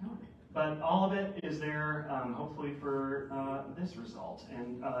just keep going. But all of it is there, hopefully, for this result.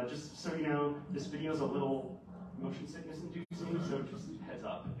 And just so you know, this video is a little motion sickness inducing, so just heads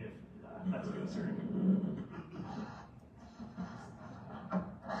up if that's a concern.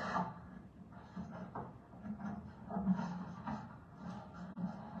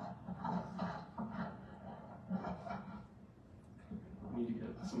 We need to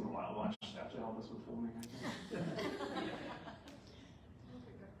get some of the WildWatch staff to help us with filming, I think.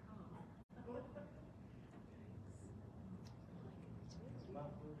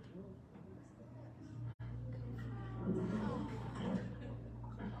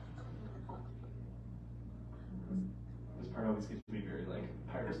 This part always gives me very like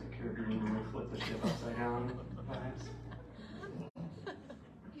Pirates of the Caribbean when they flip the ship upside down vibes.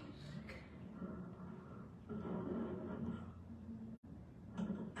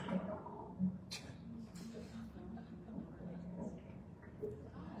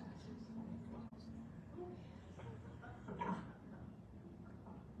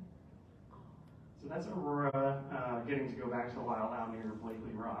 So that's Aurora getting to go back to the wild out near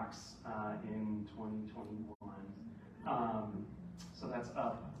Blakely Rocks in 2021. So that's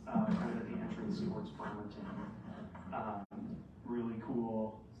up kind of at the entrance towards Bremerton. Really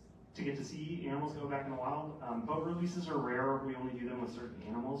cool to get to see animals go back in the wild. Boat releases are rare. We only do them with certain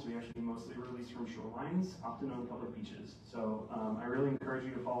animals. We actually mostly release from shorelines, often on public beaches. So I really encourage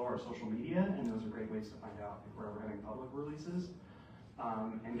you to follow our social media, and those are great ways to find out if we're ever having public releases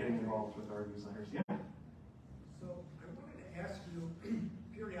and getting involved with our newsletters. Yeah? So I wanted to ask you,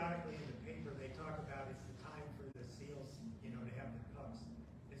 periodically in the paper they talk about it's the time for the seals, you know, to have their cubs.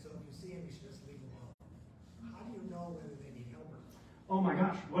 And so if you see them, you should just leave them alone. How do you know whether they need help or not? Oh my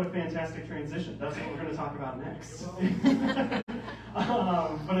gosh, what a fantastic transition. That's what we're going to talk about next.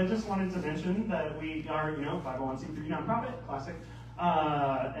 But I just wanted to mention that we are, 501c3 nonprofit, classic.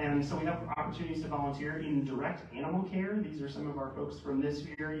 And so we have opportunities to volunteer in direct animal care. These are some of our folks from this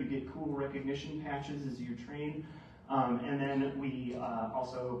year. You get cool recognition patches as you train. And then we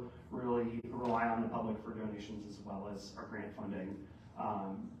also really rely on the public for donations as well as our grant funding.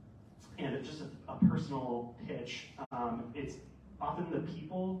 And it's just a personal pitch. It's often the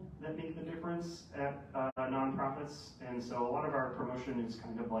people that make the difference at nonprofits. And so a lot of our promotion is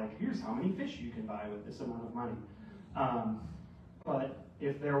kind of like, here's how many fish you can buy with this amount of money. But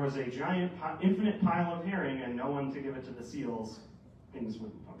if there was a giant, infinite pile of herring and no one to give it to the seals, things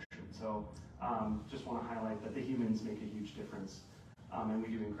wouldn't function. So just want to highlight that the humans make a huge difference. And we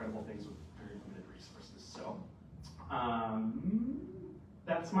do incredible things with very limited resources. So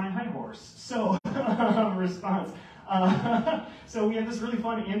that's my high horse. So response. So we have this really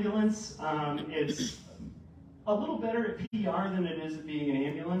fun ambulance. It's a little better at PR than it is at being an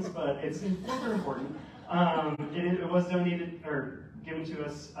ambulance, but it's further important. It was donated or given to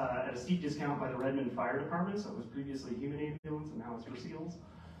us at a steep discount by the Redmond Fire Department, so it was previously a human ambulance and now it's for seals.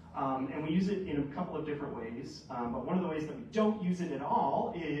 And we use it in a couple of different ways, but one of the ways that we don't use it at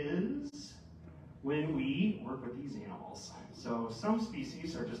all is when we work with these animals. So some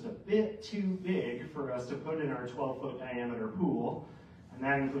species are just a bit too big for us to put in our 12-foot diameter pool, and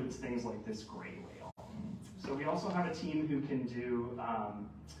that includes things like this gray whale. So we also have a team who can do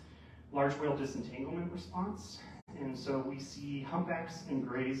large whale disentanglement response. And so we see humpbacks and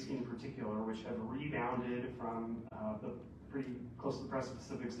grays in particular, which have rebounded from the pretty close to the precipice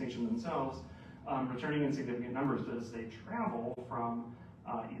of extinction themselves, returning in significant numbers as they travel from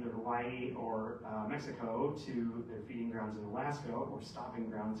either Hawaii or Mexico to their feeding grounds in Alaska or stopping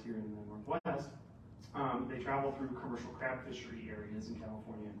grounds here in the Northwest. They travel through commercial crab fishery areas in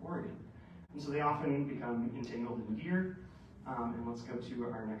California and Oregon. And so they often become entangled in gear. And let's go to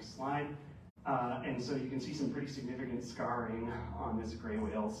our next slide. And so you can see some pretty significant scarring on this gray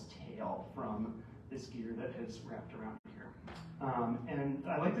whale's tail from this gear that has wrapped around here. And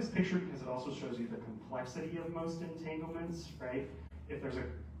I like this picture because it also shows you the complexity of most entanglements, right? If there's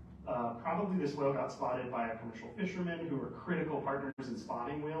probably this whale got spotted by a commercial fisherman who are critical partners in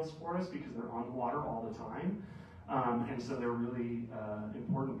spotting whales for us because they're on the water all the time. And so they're really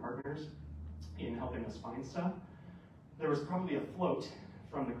important partners in helping us find stuff. There was probably a float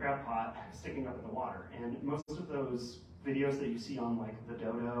from the crab pot sticking up in the water. And most of those videos that you see on like the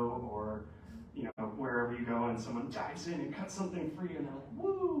dodo or wherever you go and someone dives in and cuts something free and they're like,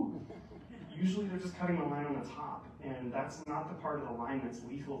 woo! Usually they're just cutting the line on the top, and that's not the part of the line that's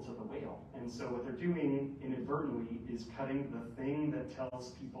lethal to the whale. And so what they're doing inadvertently is cutting the thing that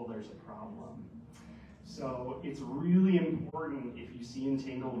tells people there's a problem. So it's really important if you see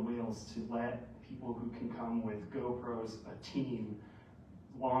entangled whales to let people who can come with GoPros, a team,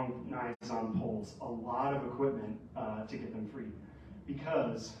 long knives on poles, a lot of equipment to get them free,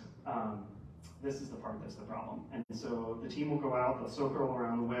 because this is the part that's the problem. And so the team will go out, they'll soak roll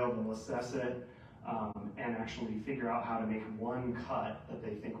around the whale, they'll assess it, and actually figure out how to make one cut that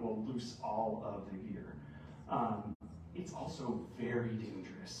they think will loose all of the gear. It's also very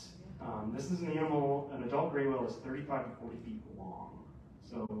dangerous. This is an animal, an adult gray whale is 35 to 40 feet long.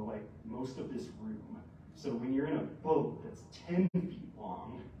 So like most of this room. So when you're in a boat that's 10 feet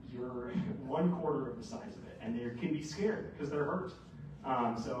long, you're 1/4 of the size of it. And they can be scared because they're hurt.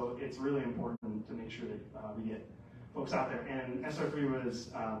 So it's really important to make sure that we get folks out there. And SR3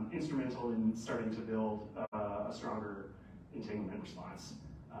 was instrumental in starting to build a stronger entanglement response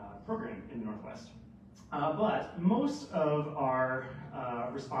program in the Northwest. But most of our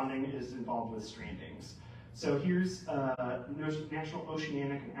responding is involved with strandings. So here's National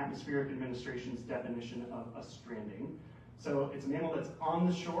Oceanic and Atmospheric Administration's definition of a stranding. So it's a mammal that's on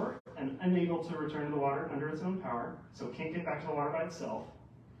the shore and unable to return to the water under its own power, so it can't get back to the water by itself.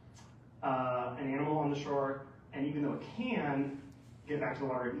 An animal on the shore, and even though it can get back to the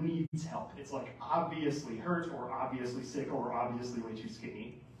water, it needs help. It's like obviously hurt or obviously sick or obviously way too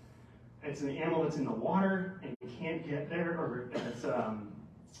skinny. It's an animal that's in the water and can't get there, or it's,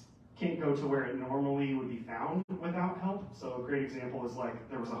 can't go to where it normally would be found without help. So a great example is like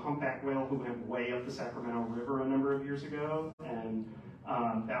there was a humpback whale who went way up the Sacramento River a number of years ago, and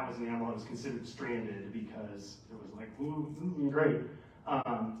that was an animal that was considered stranded because it was like, ooh, this is great.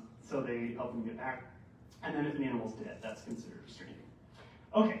 So they helped him get back. And then if an animal's dead, that's considered a stranding.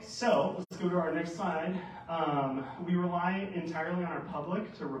 Okay, so let's go to our next slide. We rely entirely on our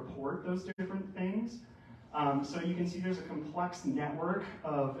public to report those different things. So you can see there's a complex network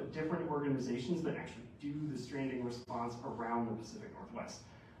of different organizations that actually do the stranding response around the Pacific Northwest.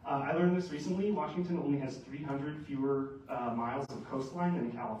 I learned this recently. Washington only has 300 fewer miles of coastline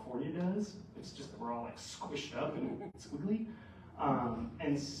than California does. It's just that we're all like squished up and squiggly.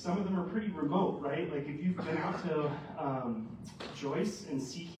 And some of them are pretty remote, right? Like if you've been out to Joyce and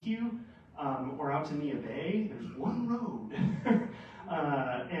CQ or out to Mia Bay, there's one road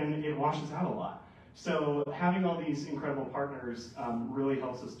and it washes out a lot. So having all these incredible partners really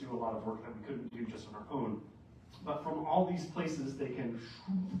helps us do a lot of work that we couldn't do just on our own. But from all these places, they can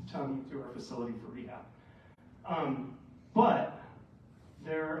come to our facility for rehab. But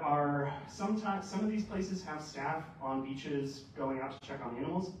there are sometimes, some of these places have staff on beaches going out to check on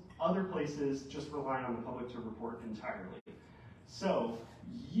animals. Other places just rely on the public to report entirely. So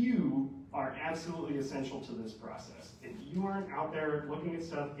you are absolutely essential to this process. If you aren't out there looking at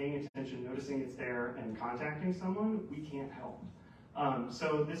stuff, paying attention, noticing it's there, and contacting someone, we can't help.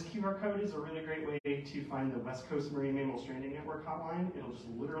 So this QR code is a really great way to find the West Coast Marine Mammal Stranding Network hotline. It'll just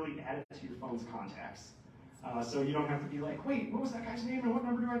literally add it to your phone's contacts. So you don't have to be like, wait, what was that guy's name and what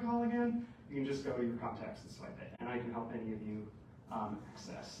number do I call again? You can just go to your contacts and swipe it. And I can help any of you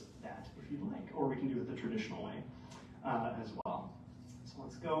access that if you'd like. Or we can do it the traditional way as well. So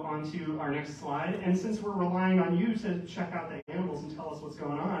let's go on to our next slide. And since we're relying on you to check out the animals and tell us what's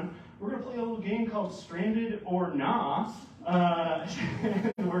going on, we're going to play a little game called Stranded or Nah.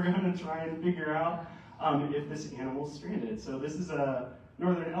 We're going to try and figure out if this animal's stranded. So this is a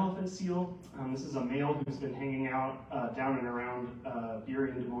northern elephant seal. This is a male who's been hanging out down and around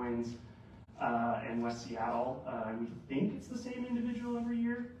Burien, Des Moines, and West Seattle. We think it's the same individual every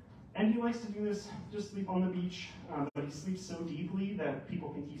year. And he likes to do this, just sleep on the beach, but he sleeps so deeply that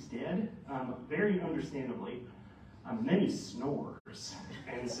people think he's dead, very understandably. And then he snores.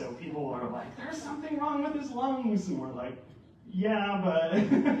 And so people are like, there's something wrong with his lungs. And we're like, yeah, but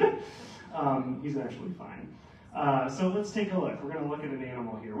he's actually fine. So let's take a look. We're going to look at an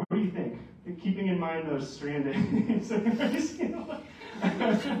animal here. What do you think? Keeping in mind those stranded. Does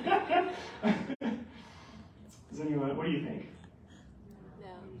anyone, what do you think?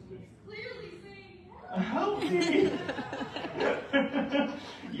 Help me!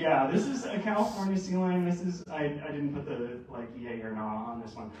 Yeah, this is a California sea lion. This is, I didn't put the yay or nah on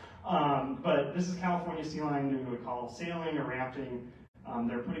this one. But this is California sea lion doing what we call sailing or rafting.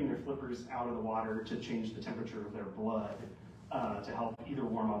 They're putting their flippers out of the water to change the temperature of their blood to help either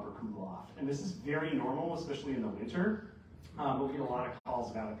warm up or cool off. And this is very normal, especially in the winter. But we get a lot of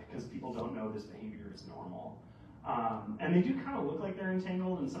calls about it because people don't know this behavior is normal. And they do kind of look like they're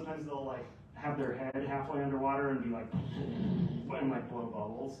entangled, and sometimes they'll like have their head halfway underwater and be like, and like blow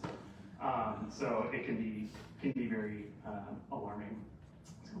bubbles. So it can be very alarming.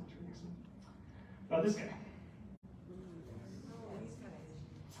 Let's go to the next one. About this guy.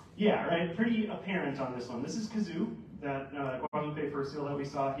 Yeah, right. Pretty apparent on this one. This is Kazoo, that Guadalupe fur seal that we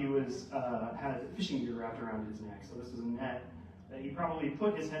saw. He was had fishing gear wrapped around his neck. So this is a net that he probably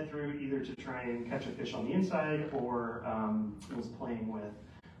put his head through either to try and catch a fish on the inside or was playing with.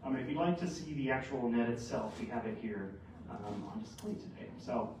 If you'd like to see the actual net itself, we have it here on display today.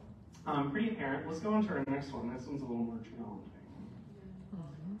 So pretty apparent. Let's go on to our next one. This one's a little more challenging.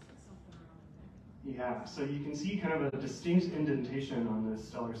 Yeah, so you can see kind of a distinct indentation on this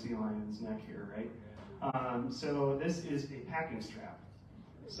stellar sea lion's neck here, right? So this is a packing strap.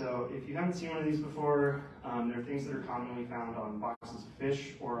 So if you haven't seen one of these before, they're things that are commonly found on boxes of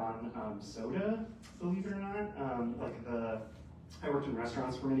fish or on soda, believe it or not. I worked in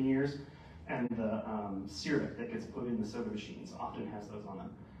restaurants for many years, and the syrup that gets put in the soda machines often has those on them.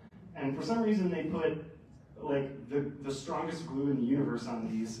 And for some reason they put like the strongest glue in the universe on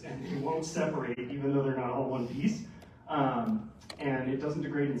these, and they won't separate even though they're not all one piece. And it doesn't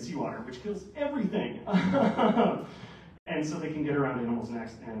degrade in seawater, which kills everything. And so they can get around animals'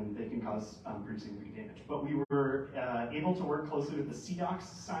 necks and they can cause pretty significant damage. But we were able to work closely with the Sea Dock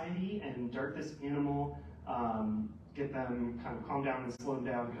Society and dart this animal, get them kind of calm down and slow them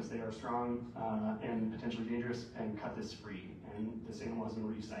down because they are strong and potentially dangerous, and cut this free. And this animal has been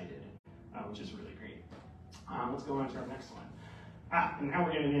resighted, which is really great. Let's go on to our next one. And now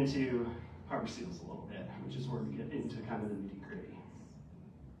we're getting into harbor seals a little bit, which is where we get into kind of the nitty-gritty.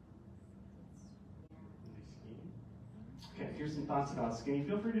 Okay, here's some thoughts about skinny.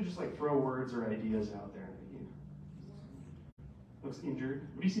 Feel free to just like throw words or ideas out there. Looks injured.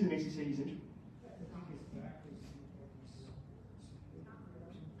 What do you see that makes you say he's injured?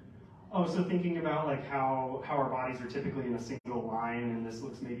 Oh, so thinking about like how our bodies are typically in a single line, and this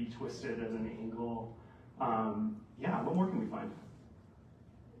looks maybe twisted at an angle. Yeah, what more can we find?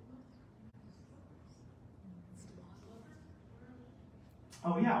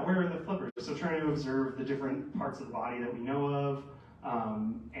 Oh yeah, where are the flippers? So trying to observe the different parts of the body that we know of,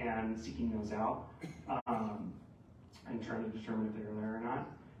 and seeking those out, and trying to determine if they're there or not.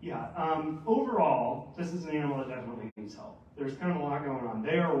 Yeah, overall, this is an animal that definitely needs help. There's kind of a lot going on.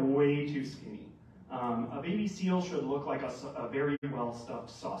 They are way too skinny. A baby seal should look like a very well-stuffed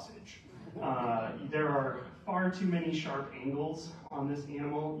sausage. There are far too many sharp angles on this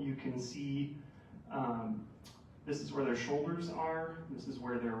animal. You can see this is where their shoulders are, this is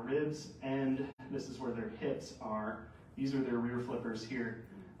where their ribs end, this is where their hips are. These are their rear flippers here.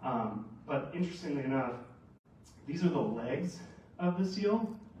 But interestingly enough, these are the legs of the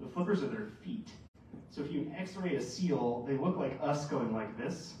seal. The flippers are their feet. So if you x-ray a seal, they look like us going like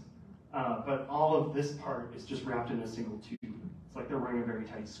this, but all of this part is just wrapped in a single tube. It's like they're wearing a very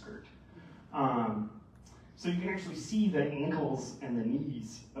tight skirt. So you can actually see the ankles and the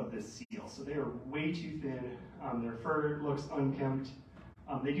knees of this seal. So they are way too thin. Their fur looks unkempt.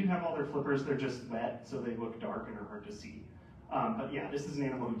 They do have all their flippers, they're just wet, so they look dark and are hard to see. But yeah, this is an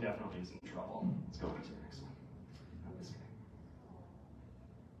animal who definitely is in trouble. Let's go on to the next one. Not this guy.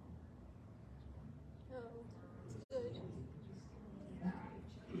 Oh, it's good.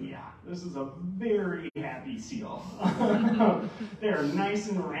 Yeah, this is a very happy seal. They're nice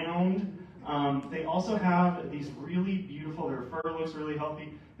and round. They also have these really beautiful, their fur looks really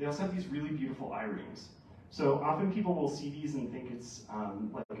healthy. They also have these really beautiful eye rings. So often people will see these and think it's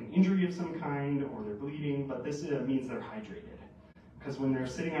like an injury of some kind or they're bleeding, but this means they're hydrated. Because when they're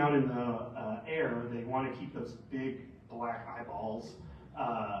sitting out in the air, they want to keep those big black eyeballs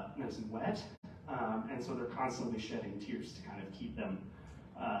nice and wet. And so they're constantly shedding tears to kind of keep them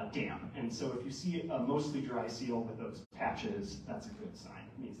damp. And so if you see a mostly dry seal with those patches, that's a good sign.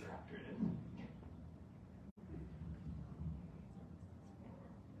 It means they're hydrated.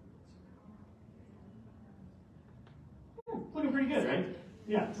 Looking pretty good, right?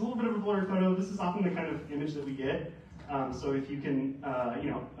 Yeah, it's a little bit of a blurry photo. This is often the kind of image that we get. So if you can,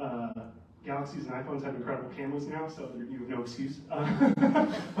 Galaxies and iPhones have incredible cameras now, so you have no excuse.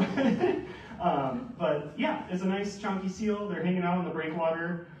 But yeah, it's a nice chunky seal. They're hanging out on the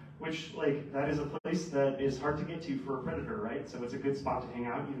breakwater, which that is a place that is hard to get to for a predator, right? So it's a good spot to hang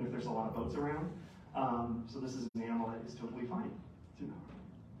out, even if there's a lot of boats around. So this is an animal that is totally fine.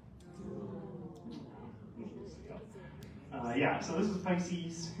 Yeah, so this is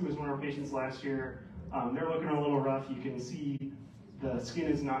Pisces, who was one of our patients last year. They're looking a little rough. You can see the skin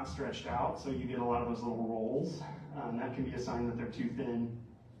is not stretched out, so you get a lot of those little rolls. That can be a sign that they're too thin,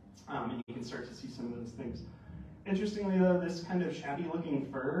 and you can start to see some of those things. Interestingly though, this kind of shabby looking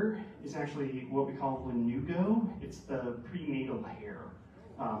fur is actually what we call lanugo. It's the prenatal hair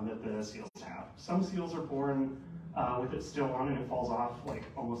that the seals have. Some seals are born with it still on and it falls off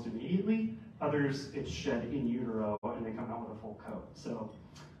almost immediately. Others, it's shed in utero and they come out with a full coat. So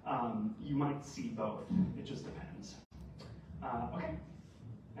you might see both. It just depends. Okay.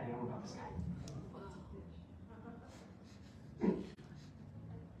 And what about this guy?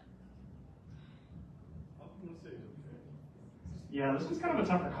 Yeah, this one's kind of a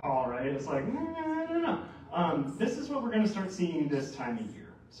tougher call, right? It's like, no. This is what we're going to start seeing this time of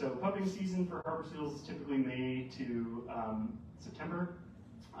year. So pupping season for harbor seals is typically May to September,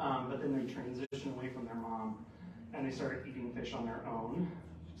 but then they transition away from their mom and they start eating fish on their own.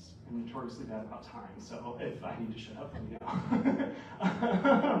 I'm notoriously bad about time, so if I need to shut up, let me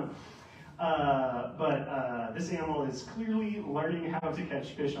know. But this animal is clearly learning how to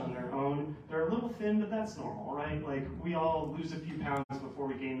catch fish on their own. They're a little thin, but that's normal, right? We all lose a few pounds before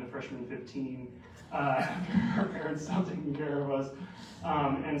we gain the freshman 15 after our parents stop taking care of us.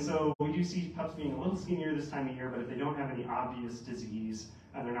 And so we do see pups being a little skinnier this time of year, but if they don't have any obvious disease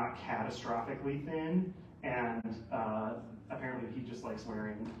and they're not catastrophically thin, and apparently he just likes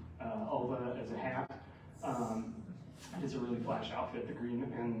wearing ulva as a hat. It's a really flash outfit. The green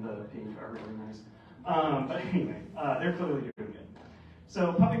and the pink are really nice. But anyway, they're clearly doing good.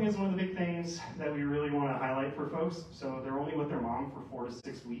 So pupping is one of the big things that we really want to highlight for folks. So they're only with their mom for 4 to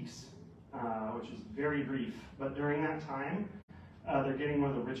 6 weeks, which is very brief. But during that time, they're getting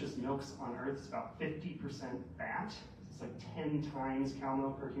one of the richest milks on earth. It's about 50% fat. It's like 10 times cow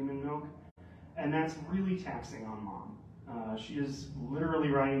milk or human milk. And that's really taxing on mom. She is literally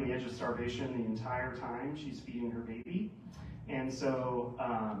riding the edge of starvation the entire time she's feeding her baby. And so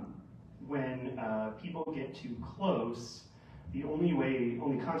when people get too close, the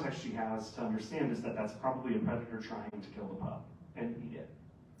only context she has to understand is that that's probably a predator trying to kill the pup and eat it.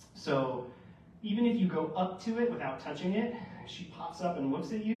 So even if you go up to it without touching it, she pops up and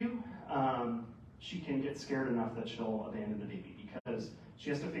looks at you, she can get scared enough that she'll abandon the baby because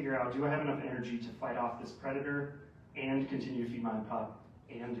she has to figure out, do I have enough energy to fight off this predator and continue to feed my pup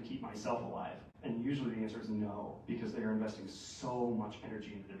and to keep myself alive? And usually the answer is no, because they are investing so much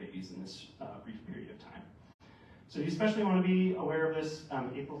energy into their babies in this brief period of time. So you especially want to be aware of this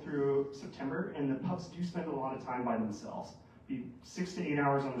April through September, and the pups do spend a lot of time by themselves. Be 6 to 8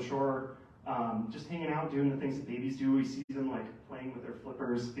 hours on the shore, just hanging out, doing the things that babies do. We see them like playing with their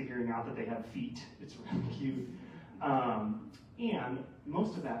flippers, figuring out that they have feet. It's really cute. And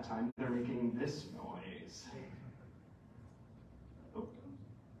most of that time, they're making this noise. Oh.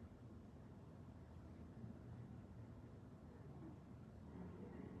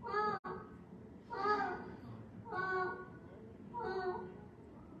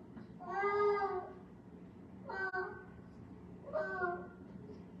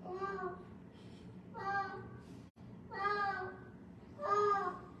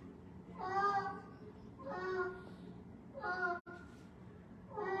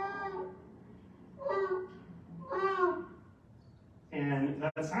 And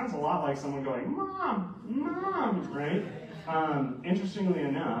that sounds a lot like someone going, "Mom, Mom," right? Interestingly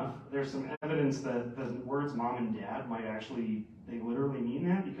enough, there's some evidence that the words mom and dad might actually, they literally mean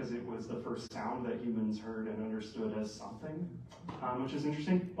that because it was the first sound that humans heard and understood as something, which is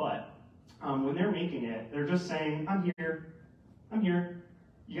interesting. But when they're making it, they're just saying, I'm here,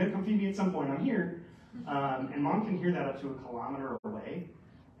 you gotta come feed me at some point, I'm here. And mom can hear that up to a kilometer away.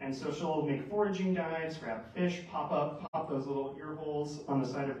 And so she'll make foraging dives, grab fish, pop those little ear holes on the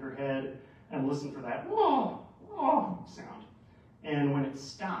side of her head, and listen for that whoa, whoa sound. And when it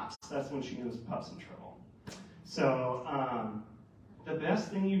stops, that's when she knows pup's in trouble. So the best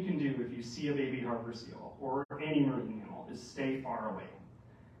thing you can do if you see a baby harbor seal or any marine mammal is stay far away.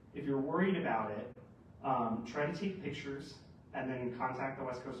 If you're worried about it, try to take pictures and then contact the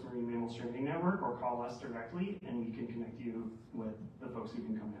West Coast Marine Mammal Stranding Network or call us directly, and we can connect you with the folks who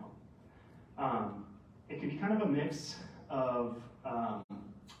can come help. It can be kind of a mix of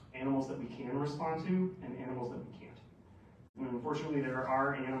animals that we can respond to and animals that we can't. And unfortunately, there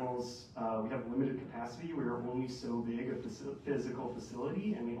are animals, we have limited capacity. We are only so big a physical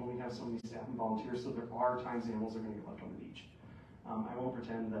facility, and we only have so many staff and volunteers, so there are times animals are going to get left on the beach. I won't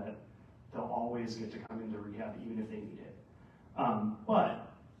pretend that they'll always get to come into rehab, even if they need it. But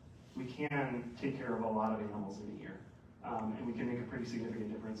we can take care of a lot of animals in a year, and we can make a pretty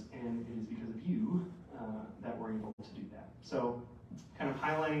significant difference, and it is because of you that we're able to do that. So kind of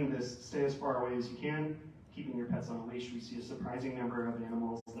highlighting this, stay as far away as you can, keeping your pets on a leash. We see a surprising number of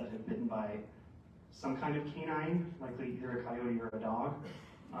animals that have been bitten by some kind of canine, likely either a coyote or a dog.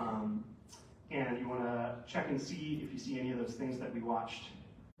 And you want to check and see if you see any of those things that we watched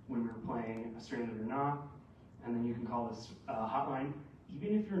when we were playing Stranded or Not. And then you can call this hotline,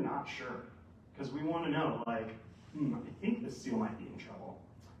 even if you're not sure. Because we want to know, like, I think this seal might be in trouble.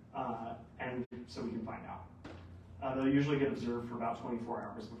 And so we can find out. They'll usually get observed for about 24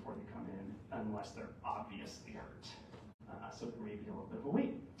 hours before they come in, unless they're obviously hurt. So there may be a little bit of a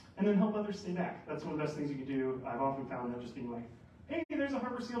wait. And then help others stay back. That's one of the best things you can do. I've often found that just being like, hey, there's a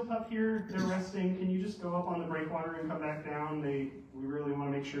harbor seal pup here, they're resting, can you just go up on the breakwater and come back down? We really want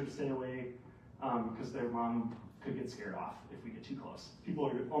to make sure to stay away, because their mom could get scared off if we get too close. People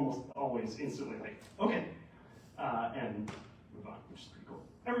are almost always instantly like, okay, and move on, which is pretty cool.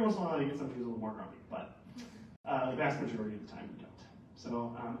 Every once in a while you get somebody who's a little more grumpy, but the vast majority of the time you don't.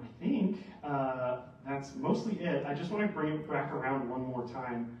 So I think that's mostly it. I just want to bring it back around one more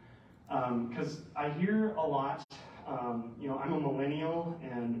time, because I hear a lot, I'm a millennial,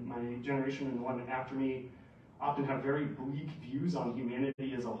 and my generation and the one after me often have very bleak views on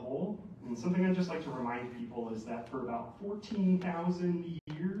humanity as a whole. And something I'd just like to remind people is that for about 14,000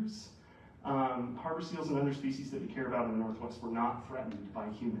 years, harbor seals and other species that we care about in the Northwest were not threatened by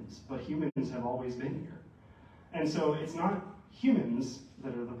humans, but humans have always been here. And so it's not humans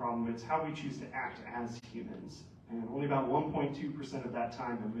that are the problem, it's how we choose to act as humans. And only about 1.2% of that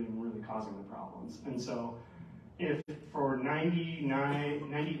time have been really causing the problems. And so if for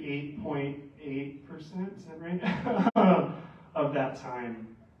 98.8%, is that right, of that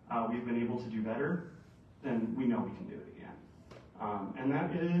time we've been able to do better, then we know we can do it again. And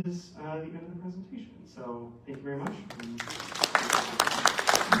that is the end of the presentation. So thank you very much.